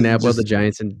 Take a nap while the Just-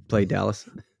 Giants and play Dallas.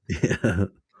 Yeah.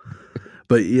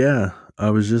 But yeah, I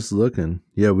was just looking.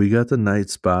 Yeah, we got the night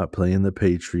spot playing the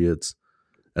Patriots,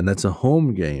 and that's a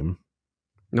home game.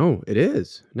 No, it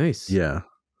is. Nice. Yeah,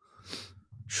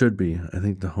 should be. I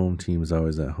think the home team is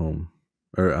always at home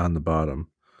or on the bottom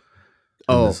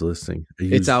in this Oh, listing. I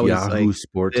it's use always Yahoo like this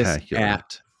Sportacular.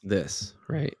 at this,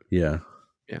 right? Yeah.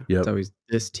 Yeah. It's Yep. always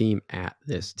this team at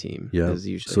this team Yep. is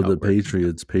usually So how the it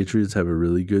works. Patriots have a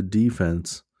really good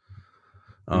defense.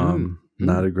 Mm.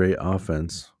 Not Mm. a great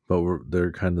offense, but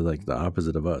they're kind of like the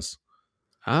opposite of us.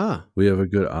 Ah, We have a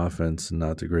good offense and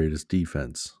not the greatest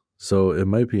defense. So it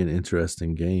might be an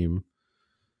interesting game.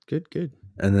 good, good.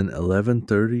 And then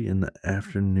 11:30 in the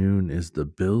afternoon is the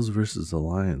Bills versus the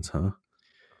Lions, huh?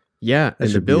 Yeah, That and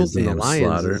the should be a Bills and the damn Lions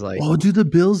slaughter. is like, Oh, do the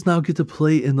Bills now get to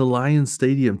play in the Lions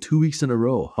Stadium 2 weeks in a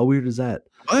row? How weird is that?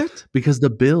 what? Because the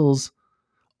Bills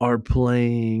are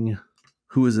playing,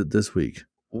 who is it this week?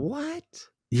 What?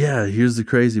 Yeah, here's the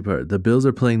crazy part. The Bills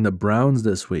are playing the Browns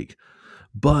this week.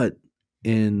 But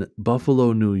in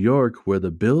Buffalo, New York, where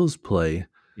the Bills play,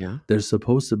 Yeah. there's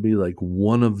supposed to be like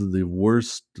one of the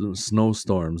worst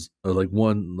snowstorms or like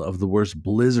one of the worst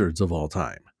blizzards of all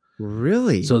time.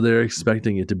 Really? So they're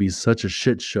expecting it to be such a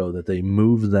shit show that they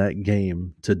move that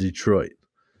game to Detroit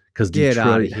because Get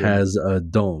out of Detroit here. has a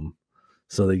dome.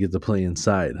 So they get to play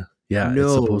inside. Yeah,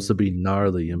 it's supposed No to be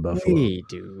gnarly in Buffalo. way,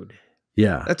 dude.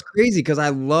 Yeah. That's crazy because I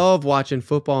love watching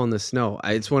football in the snow.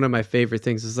 It's one of my favorite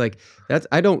things. It's like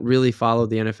I don't really follow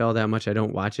the NFL that much. I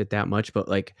don't watch it that much, but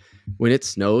like when it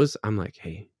snows, I'm like,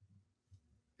 hey,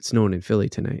 it's snowing in Philly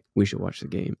tonight. We should watch the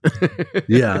game.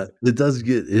 Yeah, it does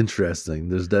get interesting.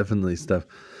 There's definitely stuff.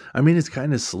 I mean, it's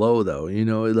kind of slow though.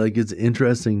 Like it's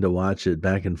interesting to watch it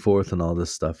back and forth and all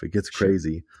this stuff. It gets Sure.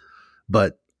 crazy.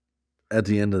 But at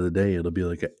the end of the day, it'll be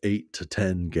like an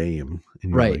 8-10 game.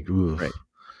 And you're Right. like, ooh. Right.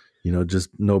 Just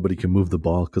nobody can move the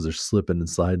ball because they're slipping and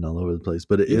sliding all over the place.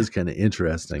 But it Yeah. is kind of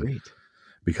interesting Great.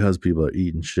 because people are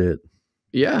eating shit.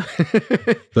 Yeah.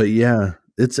 But yeah,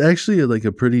 it's actually like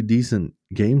a pretty decent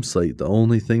game slate. The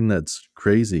only thing that's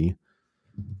crazy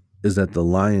is that the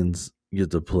Lions get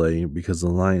to play because the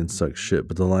Lions suck shit.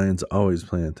 But the Lions always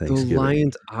play on The Thanksgiving.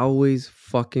 Lions always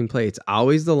fucking play. It's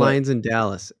always the But- Lions in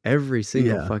Dallas every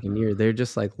single Yeah. fucking year. They're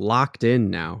just like locked in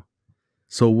now.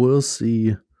 So we'll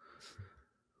see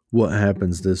what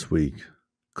happens this week.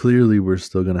 Clearly, we're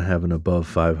still going to have an above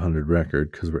 500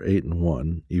 record because we're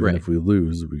 8-1. Even Right. if we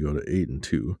lose, we go to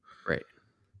 8-2. Right.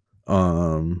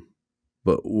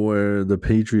 But where the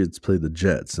Patriots play the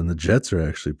Jets, and the Jets are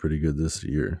actually pretty good this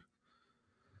year.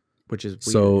 Which is weird.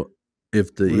 So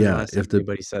if When was the last time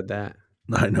anybody said that?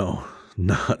 I know,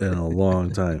 not in a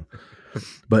long time.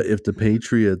 But if the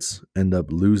Patriots end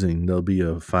up losing, they'll be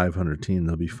a 500 team.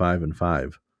 They'll be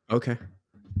 5-5. Okay.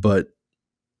 But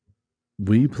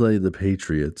we play the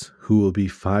Patriots, who will be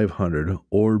 500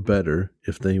 or better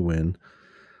if they win.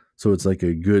 So it's like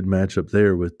a good matchup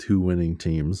there with two winning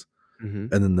teams.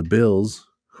 Mm-hmm. And then the Bills,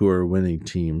 who are a winning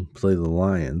team, play the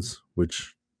Lions,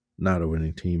 which not a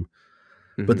winning team.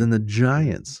 Mm-hmm. But then the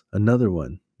Giants, another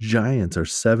one. Giants are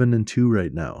 7-2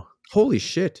 right now. Holy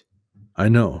shit. I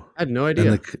know. I had no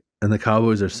idea. And the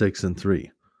Cowboys are 6-3.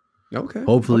 Okay.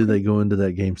 Hopefully they go into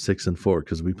that game 6-4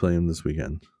 because we play them this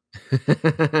weekend.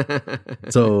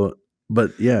 So,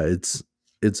 but yeah,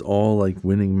 it's all like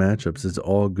winning matchups. It's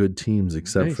all good teams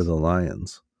except for Nice. the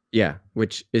Lions. Yeah,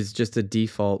 which is just a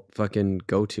default fucking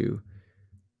go-to.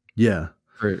 Yeah.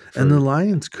 For And the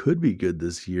Lions could be good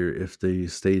this year if they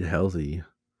stayed healthy.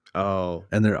 Oh.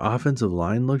 And their offensive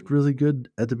line looked really good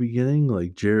at the beginning.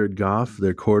 Like Jared Goff,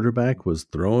 their quarterback, was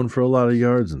throwing for a lot of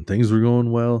yards and things were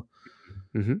going well.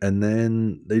 Mm-hmm. And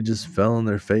then they just fell on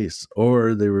their face,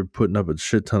 or they were putting up a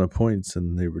shit ton of points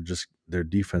and their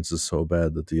defense is so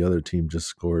bad that the other team just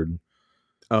scored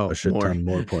a shit ton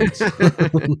more points.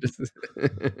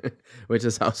 Which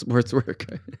is how sports work.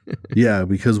 Yeah,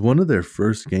 because one of their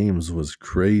first games was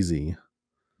crazy,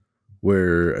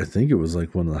 where I think it was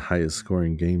like one of the highest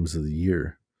scoring games of the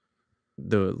year.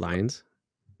 The Lions?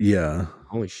 Yeah.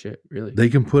 Holy shit, really? They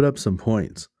can put up some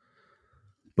points,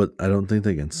 but I don't think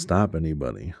they can stop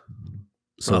anybody.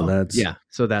 So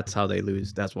So that's how they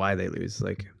lose. That's why they lose.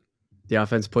 Like the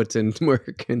offense puts in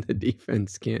work and the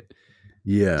defense can't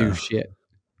do shit.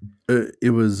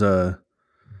 It was Defense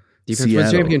Seattle.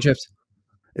 wins championships.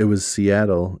 It was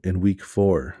Seattle in week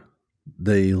 4.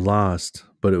 They lost,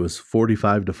 but it was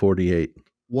 45-48.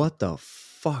 What the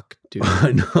fuck, dude?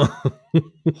 I know.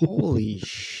 Holy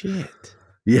shit.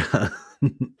 Yeah.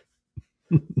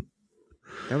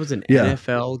 That was an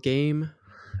NFL game?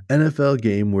 NFL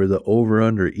game where the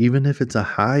over-under, even if it's a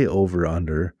high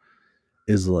over-under,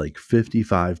 is like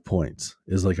 55 points,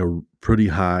 is like a pretty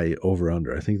high over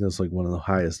under. I think that's like one of the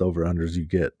highest over unders you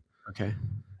get. Okay.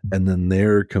 And then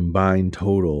their combined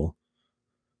total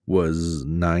was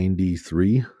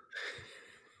 93.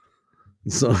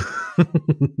 So,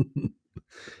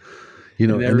 you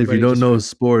know, and if you don't know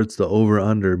sports, the over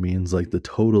under means like the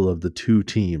total of the two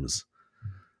teams.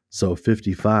 So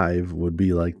 55 would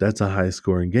be like, that's a high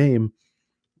scoring game.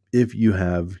 If you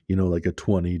have, you know, like a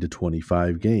 20 to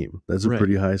 25 game, that's a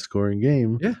pretty high scoring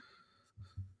game. Yeah.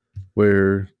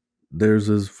 Where theirs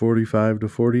is 45 to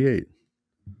 48.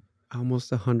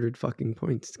 Almost 100 fucking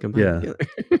points combined together.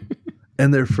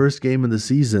 And their first game of the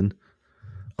season,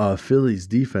 Philly's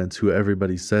defense, who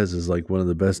everybody says is like one of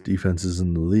the best defenses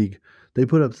in the league, they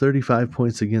put up 35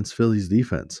 points against Philly's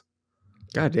defense.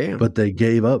 God damn. But they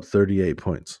gave up 38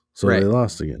 points. So they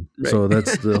lost again. Right. So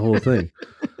that's the whole thing.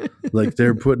 Like,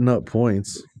 they're putting up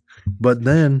points. But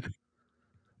then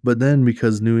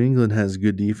because New England has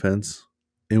good defense,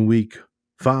 in week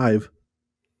 5,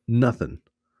 nothing.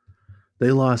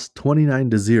 They lost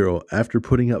 29-0 after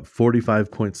putting up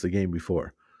 45 points the game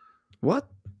before. What?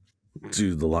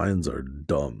 Dude, the Lions are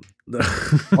dumb.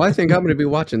 Well, I think I'm going to be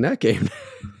watching that game.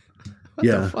 What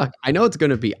the fuck? I know it's going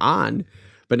to be on,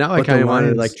 but now I kind of want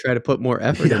to like try to put more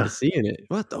effort into seeing it.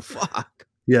 What the fuck?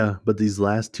 Yeah, but these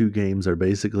last 2 games are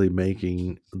basically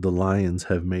making the Lions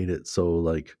have made it so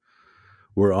like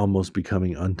we're almost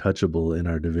becoming untouchable in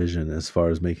our division as far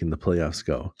as making the playoffs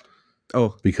go.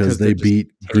 Oh, because they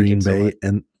beat Green Bay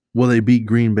they beat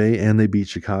Green Bay and they beat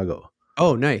Chicago.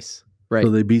 Oh, nice. Right. So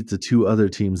they beat the 2 other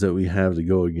teams that we have to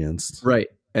go against. Right.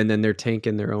 And then they're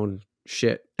tanking their own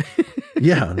shit.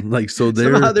 Yeah. Like, so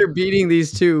somehow they're beating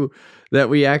these 2 that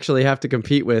we actually have to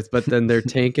compete with, but then they're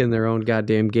tanking their own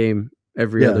goddamn game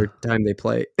every other time they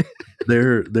play.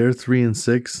 They're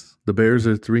 3-6. The Bears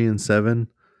are 3-7.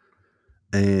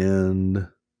 And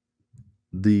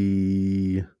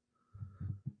the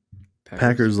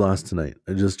Packers lost tonight.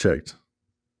 I just checked.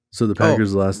 So the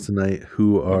Packers lost tonight,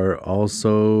 who are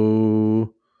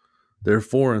also they're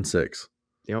 4-6.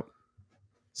 Yep.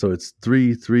 So it's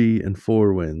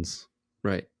 3-4 wins.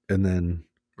 Right. And then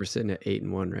we're sitting at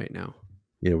 8-1 right now.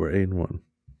 Yeah, we're 8-1.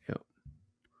 Yep.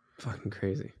 Fucking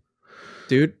crazy.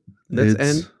 Dude,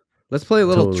 let's play a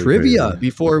little trivia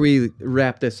before we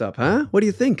wrap this up, huh? What do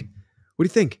you think? What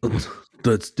do you think?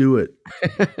 Let's do it.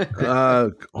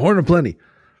 Horn of Plenty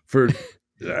for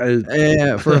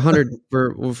for 100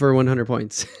 for 100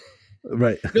 points.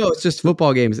 Right. No, it's just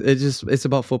football games. It's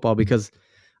about football because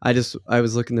I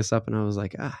was looking this up and I was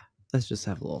like, let's just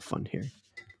have a little fun here.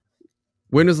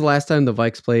 When was the last time the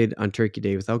Vikes played on Turkey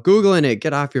Day without Googling it?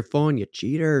 Get off your phone, you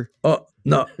cheater. Oh,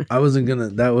 no, I wasn't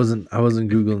Googling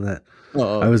that.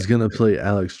 I was going to play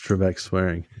Alex Trebek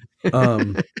swearing.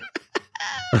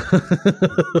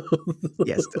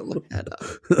 Yes, to look that up.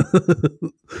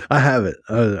 I have it.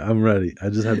 I'm ready. I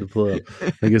just had to pull it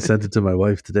up. I just sent it to my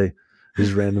wife today. I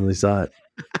just randomly saw it.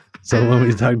 So when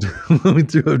we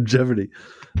threw up Jeopardy,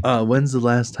 when's the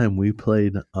last time we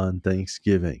played on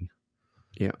Thanksgiving?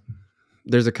 Yeah,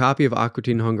 there's a copy of Aqua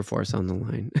Teen Hunger Force on the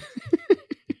line.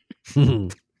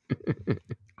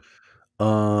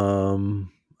 I'm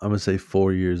gonna say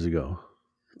 4 years ago.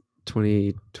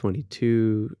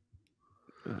 2022.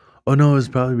 Oh no, it was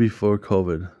probably before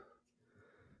COVID.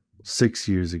 6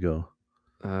 years ago.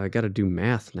 I got to do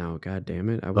math now. God damn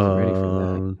it! I wasn't ready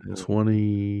for that.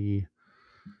 20.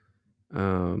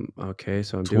 Okay,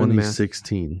 so I'm doing the math.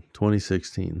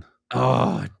 2016.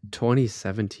 Oh,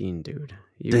 2017, dude.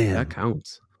 Damn. That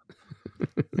counts.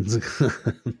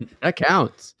 That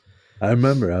counts. I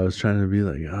remember I was trying to be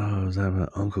like, I was at my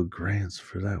Uncle Grant's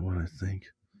for that one, I think.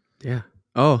 Yeah.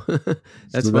 Oh,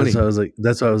 that's funny.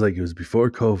 That's why I was like, it was before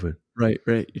COVID. Right.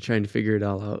 You're trying to figure it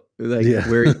all out. Like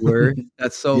where you were.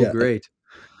 That's so great.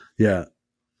 Yeah.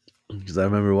 Because I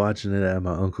remember watching it at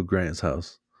my Uncle Grant's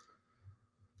house.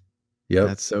 Yep.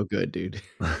 That's so good, dude.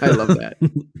 I love that.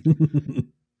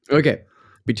 Okay.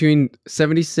 Between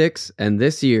 76 and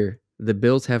this year, the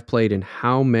Bills have played in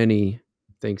how many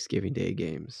Thanksgiving Day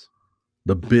games?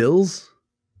 The Bills?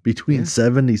 Between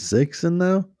 76 and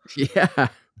now? Yeah.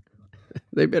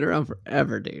 They've been around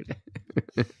forever, dude.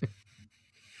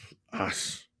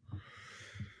 Us.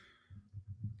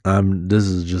 This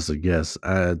is just a guess.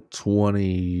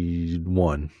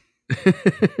 21.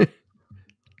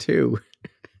 2.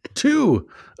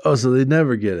 Oh, so they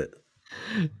never get it.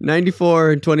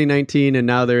 94 in 2019, and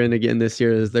now they're in again this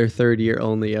year as their 3rd year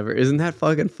only ever. Isn't that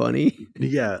fucking funny?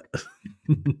 Yeah.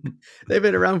 They've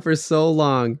been around for so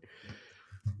long.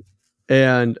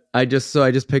 And I just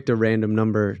picked a random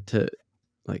number to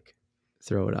like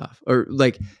throw it off. Or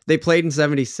like they played in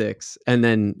 76 and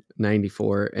then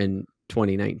 94 and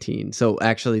 2019. So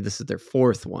actually this is their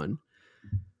fourth one.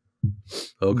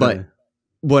 Okay. But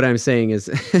what I'm saying is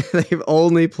they've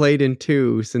only played in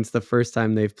 2 since the first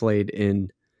time they've played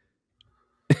in.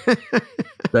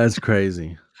 That's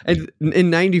crazy. And in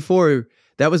 94,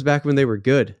 that was back when they were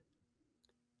good.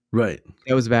 Right.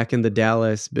 That was back in the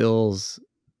Dallas Bills,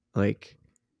 like,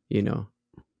 you know,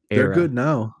 era. They're good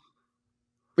now.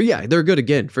 But yeah, they're good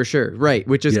again for sure. Right.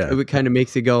 Which is it kind of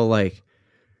makes you go like,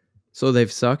 so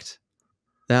they've sucked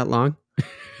that long?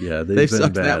 Yeah, they've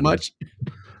sucked bad. That much.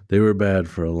 They were bad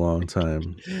for a long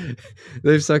time.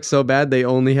 They've sucked so bad they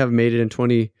only have made it in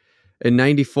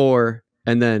 94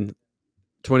 and then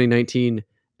 2019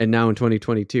 and now in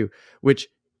 2022, which,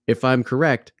 if I'm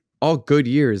correct, all good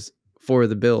years for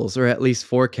the Bills, or at least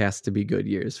forecast to be good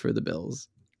years for the Bills.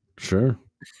 Sure.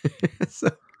 So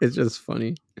it's just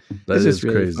funny. That it's is just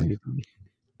really crazy.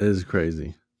 It is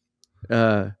crazy.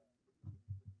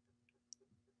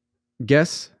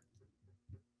 Guess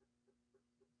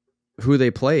who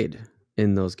they played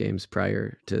in those games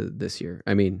prior to this year.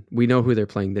 I mean, we know who they're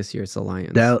playing this year. It's the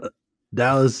Lions.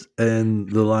 Dallas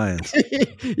and the Lions.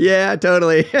 Yeah,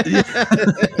 totally.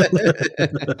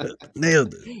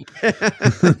 Nailed it.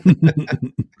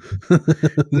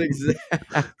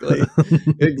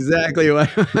 Exactly what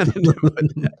I wanted to put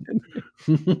that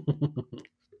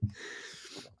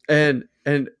in.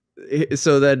 And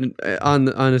so then on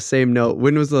the same note,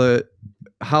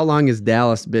 how long has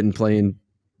Dallas been playing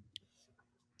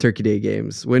Turkey Day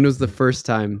games? When was the first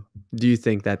time do you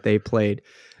think that they played?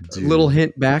 Dude. Little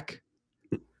hint back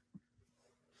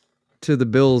to the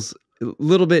Bills, a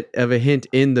little bit of a hint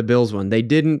in the Bills one. They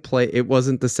didn't play. It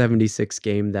wasn't the 76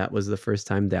 game. That was the first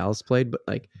time Dallas played. But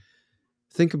like,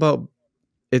 think about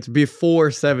it's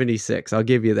before 76. I'll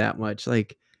give you that much.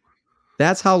 Like,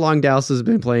 that's how long Dallas has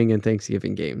been playing in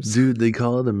Thanksgiving games. Dude, they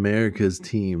call it America's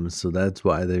team, so that's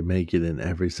why they make it in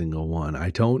every single one.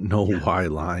 I don't know why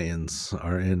Lions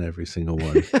are in every single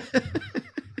one.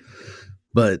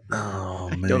 But, oh,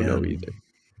 man. I don't know either.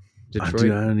 Detroit,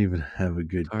 dude, I don't even have a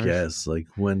good guess. Like,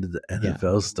 when did the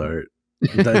NFL start?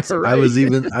 That's right. I was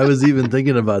even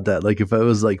thinking about that. Like, if I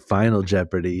was like Final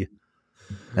Jeopardy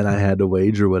and I had to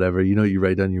wager whatever, you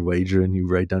write down your wager and you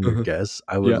write down your guess.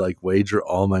 I would like wager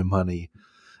all my money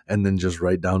and then just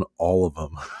write down all of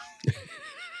them.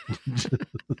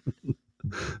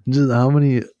 Just how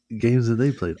many games have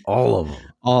they played? All of them.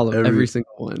 Every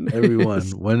single one. Everyone.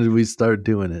 When did we start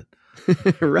doing it?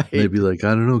 Right. They'd be like, I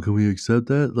don't know. Can we accept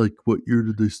that? Like, what year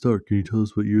did they start? Can you tell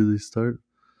us what year they start?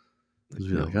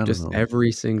 No, like, I don't know.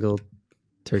 Every single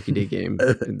Turkey Day game.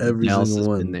 Every single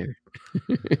one. Been there.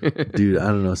 Dude, I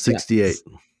don't know. 68.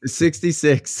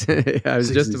 66. I was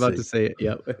 66. Just about to say it.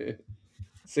 Yep.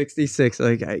 66.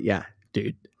 Like, yeah,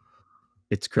 dude.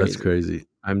 It's crazy. That's crazy.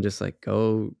 I'm just like,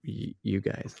 go, you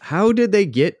guys. How did they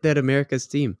get that America's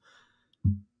team?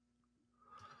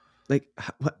 Like,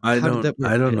 I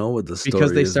don't know what the story is.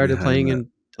 Because they started playing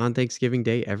on Thanksgiving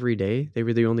Day every day. They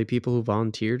were the only people who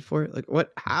volunteered for it. Like,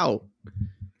 what? How?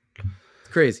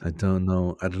 It's crazy. I don't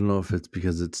know. I don't know if it's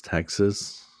because it's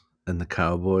Texas and the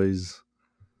Cowboys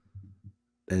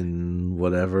and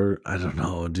whatever. I don't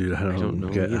know, dude. I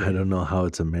don't know how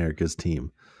it's America's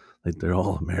team. Like, they're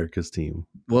all America's team.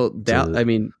 Well, I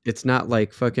mean, it's not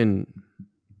like fucking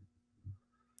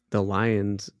the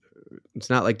Lions. It's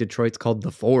not like Detroit's called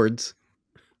the Fords.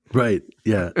 Right.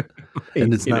 Yeah.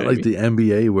 And it's not like the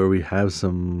NBA where we have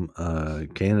some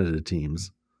Canada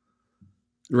teams.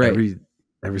 Right.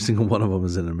 Every single one of them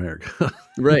is in America.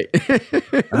 Right.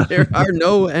 There are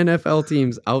no NFL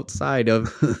teams outside of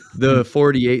the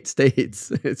 48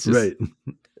 states. It's just, right.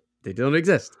 They don't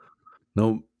exist.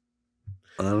 Nope.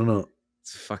 I don't know.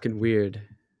 It's fucking weird.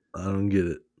 I don't get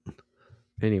it.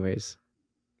 Anyways.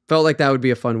 Felt like that would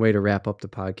be a fun way to wrap up the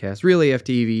podcast. Real AF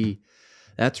TV.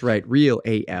 That's right.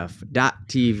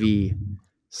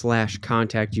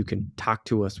 RealAF.tv/contact. You can talk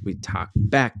to us. We talk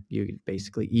back. You can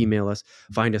basically email us.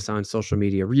 Find us on social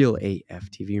media. Real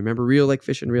AF TV. Remember, real like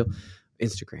fish and real.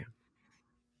 Instagram,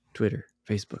 Twitter,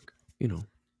 Facebook.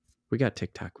 We got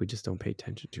TikTok. We just don't pay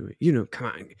attention to it. Come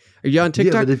on. Are you on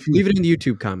TikTok? Yeah, leave it in the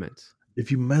YouTube comments.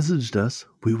 If you messaged us,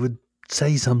 we would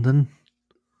say something.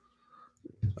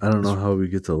 I don't know how we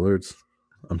get to alerts.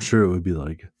 I'm sure it would be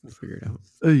like, we'll figure it out.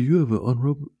 Hey, you have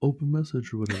an open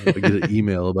message or whatever. I get an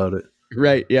email about it.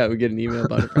 Right. Yeah, we get an email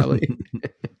about it probably.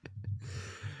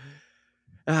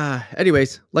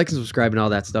 Anyways, like and subscribe and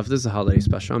all that stuff. This is a holiday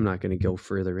special. I'm not going to go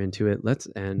further into it. Let's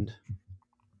end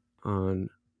on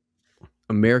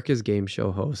America's game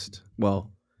show host.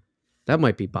 Well, that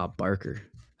might be Bob Barker.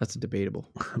 That's debatable.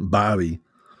 Bobby.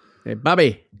 Hey,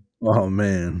 Bobby. Oh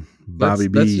man, Bobby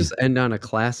B. Let's just end on a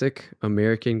classic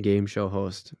American game show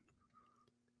host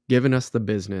giving us the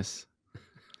business.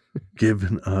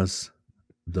 Giving us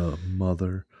the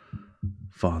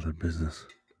father business.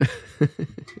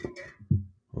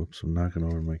 Oops, I'm knocking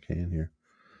over my can here.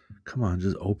 Come on,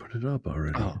 just open it up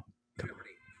already. Oh, 24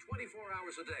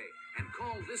 hours a day. And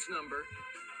call this number.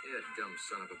 You dumb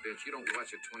son of a bitch. You don't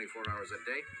watch it 24 hours a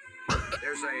day.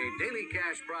 There's a daily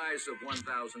cash prize of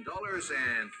 $1,000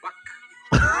 and fuck.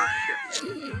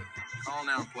 Shit. Call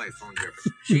now and play phone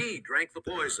Jefferson. She drank the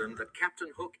poison that Captain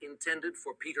Hook intended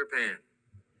for Peter Pan.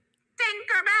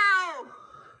 Tinkerbell!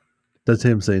 That's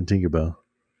him saying Tinkerbell.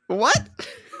 what?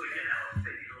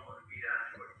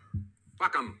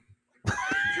 Fuck 'em.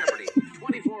 Jeopardy,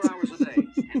 24 hours a day.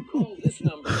 And call this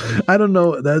number. I don't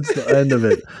know. That's the end of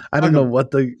it. I don't know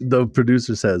what the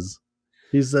producer says.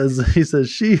 He says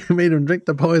she made him drink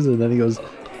the poison. Then he goes,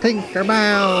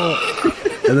 Tinkerbell.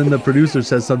 And then the producer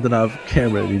says something off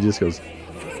camera and he just goes,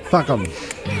 fuck him.